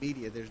even in the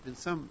media, there's been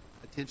some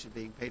attention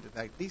being paid to the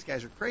fact that these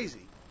guys are crazy,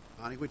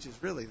 Monty, which is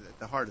really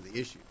the heart of the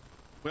issue.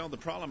 Well, the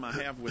problem I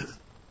have with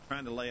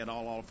trying to lay it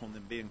all off on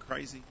them being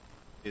crazy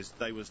is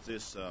there was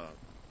this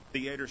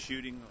theater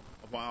shooting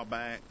a while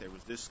back. There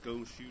was this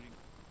school shooting.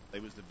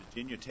 There was the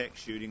Virginia Tech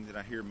shooting that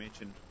I hear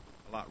mentioned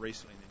a lot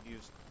recently in the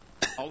news.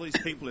 All these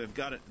people have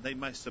got it. They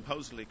may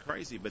supposedly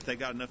crazy, but they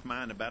got enough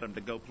mind about them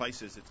to go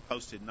places that's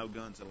posted no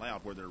guns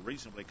allowed, where they're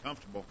reasonably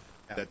comfortable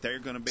that they're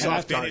going to be able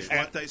to finish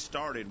what they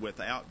started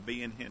without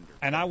being hindered.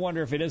 And I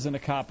wonder if it isn't a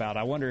cop-out.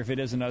 I wonder if it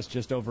isn't us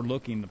just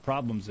overlooking the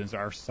problems in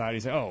our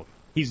society. Say, oh,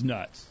 he's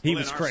nuts. He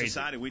was crazy. In our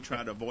society, we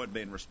try to avoid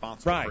being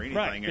responsible for anything.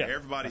 Right,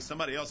 yeah.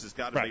 Somebody else has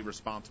got to be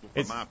responsible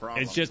for my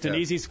problem. It's just an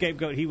easy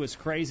scapegoat. He was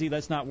crazy.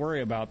 Let's not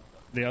worry about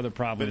the other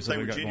problems. But if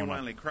they were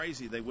genuinely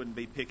crazy, they wouldn't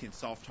be picking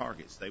soft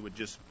targets.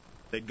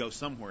 They'd go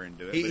somewhere and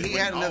do it. He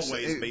had enough,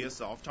 always be a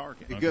soft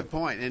target. Good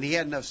point. And he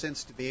had enough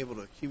sense to be able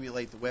to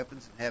accumulate the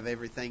weapons and have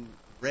everything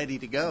ready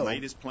to go.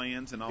 Made his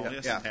plans and all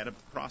this and had a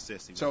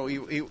processing. So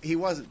he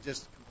wasn't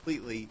just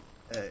completely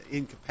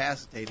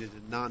incapacitated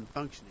and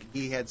non-functioning.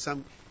 He had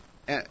some,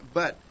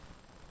 but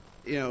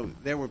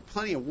there were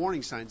plenty of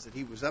warning signs that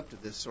he was up to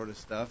this sort of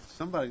stuff.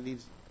 Somebody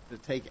needs to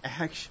take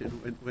action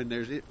when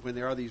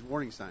there are these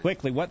warning signs.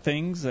 Quickly, what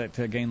things that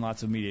gain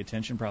lots of media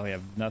attention probably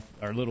have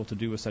little to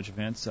do with such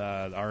events?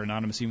 Our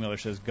anonymous emailer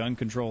says gun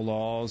control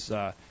laws.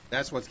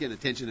 That's what's getting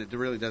attention. It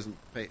really doesn't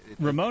pay.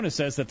 Ramona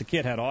says that the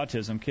kid had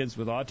autism. Kids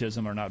with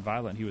autism are not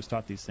violent. He was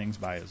taught these things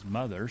by his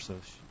mother. So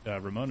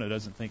Ramona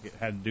doesn't think it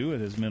had to do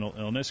with his mental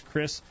illness.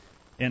 Chris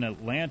in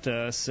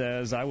Atlanta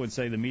says, I would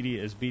say the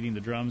media is beating the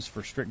drums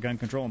for strict gun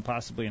control and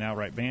possibly an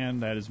outright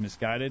ban. That is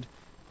misguided.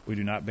 We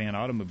do not ban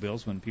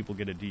automobiles. When people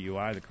get a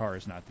DUI, the car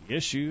is not the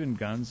issue, and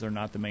guns are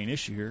not the main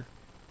issue here.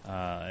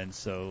 And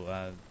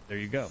so there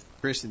you go.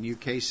 Chris in the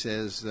UK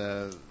says,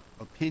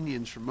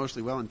 opinions from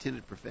mostly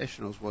well-intended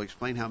professionals will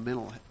explain how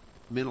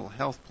mental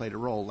health played a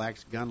role.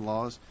 Lax gun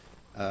laws,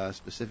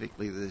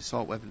 specifically the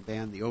assault weapon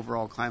ban, the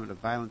overall climate of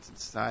violence in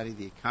society,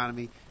 the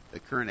economy, the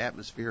current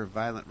atmosphere of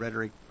violent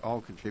rhetoric,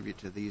 all contribute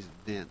to these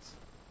events.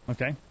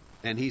 Okay.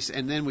 And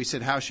then we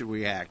said, how should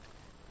we act?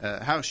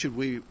 How should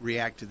we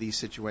react to these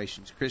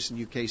situations? Chris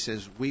in UK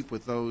says, weep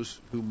with those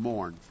who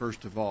mourn,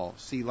 first of all.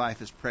 See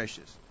life as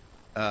precious.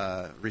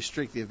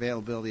 Restrict the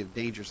availability of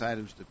dangerous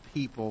items to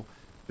people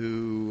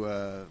who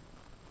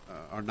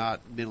are not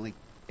mentally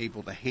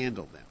able to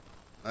handle them.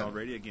 It's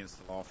already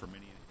against the law for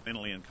many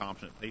mentally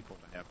incompetent people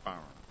to have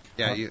firearms.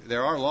 Yeah,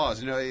 there are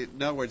laws. In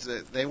other words,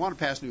 they want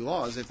to pass new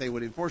laws. If they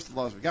would enforce the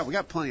laws we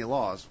got plenty of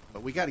laws,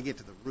 but we got to get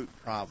to the root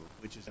problem,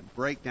 which is a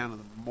breakdown of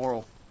the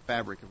moral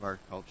fabric of our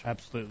culture.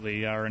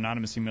 Absolutely. Our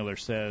anonymous emailer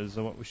says,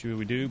 what should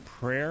we do?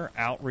 Prayer,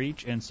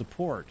 outreach, and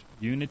support.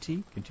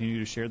 Unity. Continue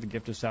to share the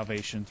gift of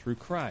salvation through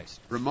Christ.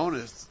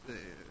 Ramona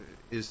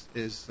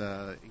is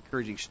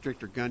encouraging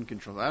stricter gun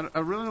control. I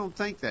really don't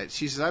think that.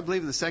 She says, I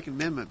believe in the Second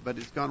Amendment, but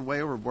it's gone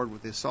way overboard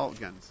with the assault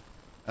guns.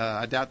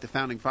 I doubt the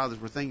Founding Fathers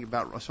were thinking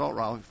about assault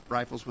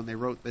rifles when they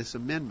wrote this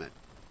amendment.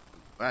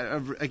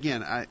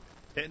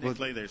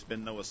 Technically, there's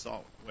been no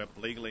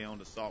legally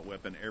owned assault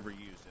weapon ever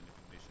used in the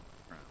commission of a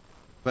crime.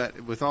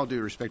 But with all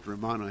due respect,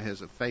 Ramona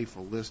has a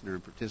faithful listener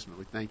and participant.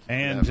 We thank you.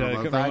 And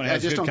Ramona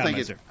has good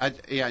comments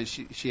there.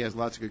 She has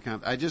lots of good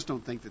comments. I just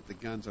don't think that the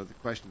guns are the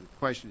question. The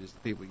question is the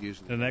people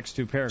using them. The next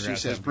two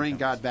paragraphs. She says, bring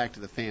God back to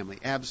the family.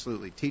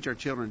 Absolutely. Teaching our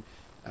children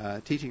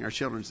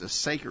is a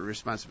sacred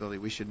responsibility.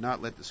 We should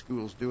not let the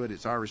schools do it.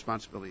 It's our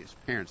responsibility as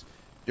parents.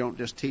 Don't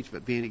just teach,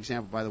 but be an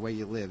example by the way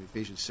you live.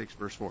 Ephesians 6,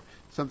 verse 4.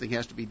 Something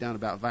has to be done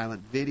about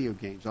violent video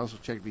games. Also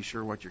check to be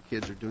sure what your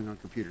kids are doing on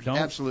computers.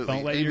 Absolutely.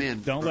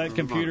 Amen. Don't let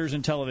computers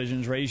and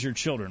televisions raise your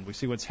children. We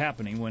see what's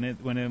happening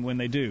when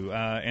they do.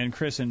 And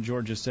Chris in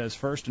Georgia says,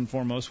 first and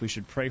foremost, we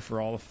should pray for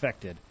all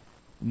affected.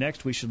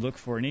 Next, we should look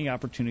for any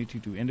opportunity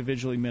to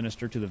individually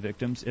minister to the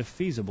victims if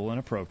feasible and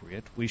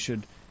appropriate. We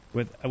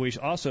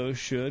also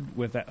should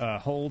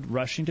hold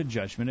rushing to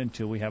judgment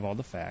until we have all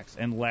the facts.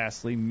 And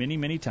lastly, many,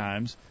 many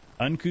times,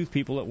 uncouth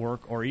people at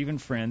work or even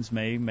friends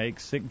may make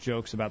sick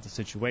jokes about the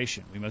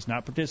situation. We must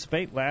not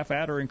participate, laugh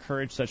at, or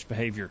encourage such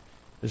behavior.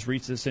 This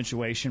recent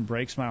situation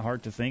breaks my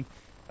heart to think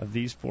of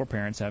these poor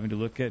parents having to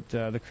look at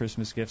the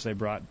Christmas gifts they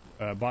bought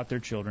their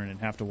children and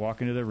have to walk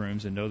into their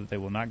rooms and know that they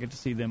will not get to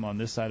see them on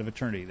this side of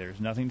eternity.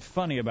 There's nothing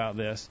funny about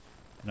this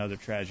and other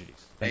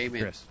tragedies. Thank you,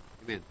 Chris.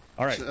 Amen.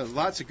 All right. So,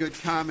 lots of good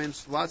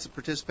comments, lots of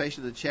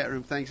participation in the chat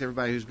room. Thanks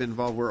everybody who's been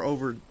involved. We're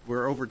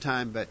over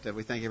time, but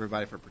we thank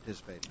everybody for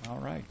participating. All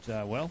right.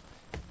 Well,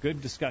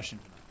 good discussion.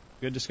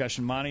 Good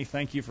discussion, Monty.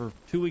 Thank you for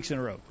 2 weeks in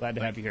a row. Glad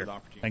to have you here.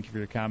 Thank you for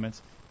your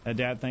comments.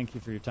 Dad, thank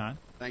you for your time.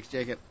 Thanks,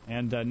 Jacob.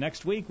 And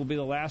next week will be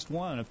the last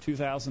one of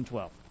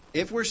 2012.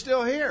 If we're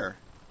still here,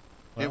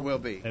 well, it will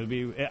be.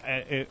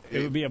 It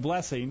would be a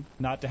blessing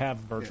not to have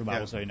virtual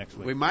Bible study next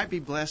week. We might be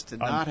blessed to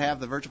not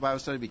have the virtual Bible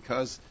study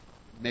because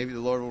maybe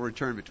the Lord will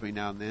return between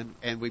now and then,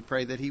 and we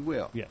pray that He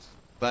will. Yes.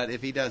 But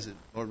if He doesn't,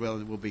 Lord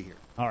willing, we'll be here.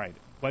 All right.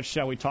 What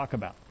shall we talk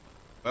about?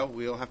 Well,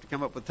 we'll have to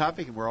come up with a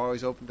topic, and we're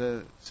always open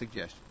to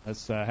suggestions.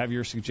 Let's have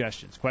your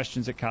suggestions.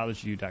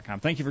 Questions@collegeview.com.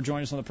 Thank you for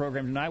joining us on the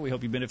program tonight. We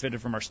hope you benefited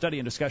from our study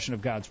and discussion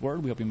of God's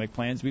Word. We hope you make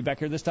plans to be back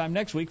here this time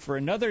next week for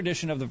another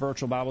edition of the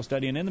Virtual Bible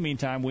Study. And in the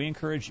meantime, we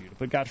encourage you to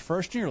put God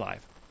first in your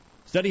life,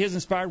 study His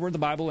inspired Word, the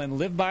Bible, and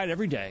live by it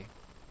every day.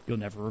 You'll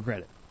never regret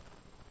it.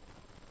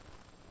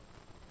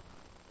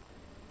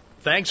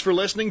 Thanks for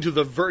listening to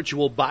the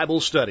Virtual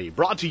Bible Study,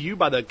 brought to you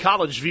by the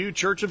College View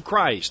Church of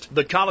Christ.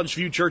 The College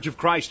View Church of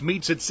Christ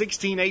meets at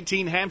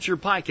 1618 Hampshire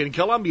Pike in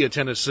Columbia,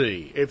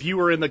 Tennessee. If you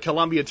are in the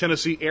Columbia,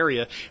 Tennessee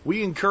area,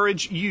 we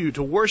encourage you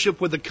to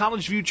worship with the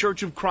College View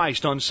Church of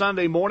Christ on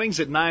Sunday mornings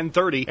at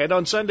 9:30 and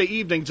on Sunday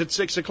evenings at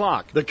 6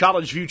 o'clock. The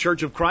College View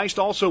Church of Christ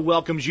also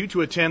welcomes you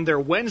to attend their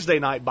Wednesday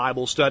night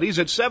Bible studies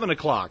at 7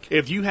 o'clock.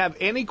 If you have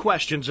any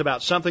questions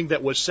about something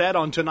that was said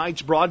on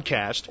tonight's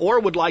broadcast or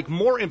would like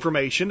more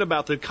information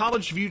about the College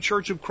View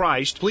Church of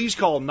Christ, please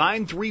call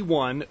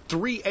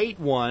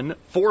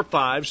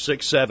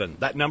 931-381-4567.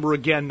 That number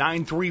again,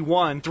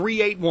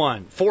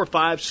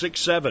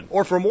 931-381-4567.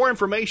 Or for more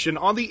information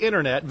on the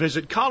internet,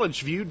 visit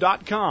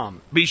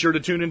collegeview.com. Be sure to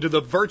tune into the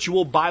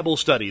Virtual Bible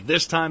Study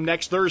this time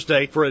next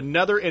Thursday for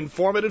another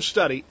informative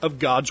study of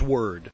God's Word.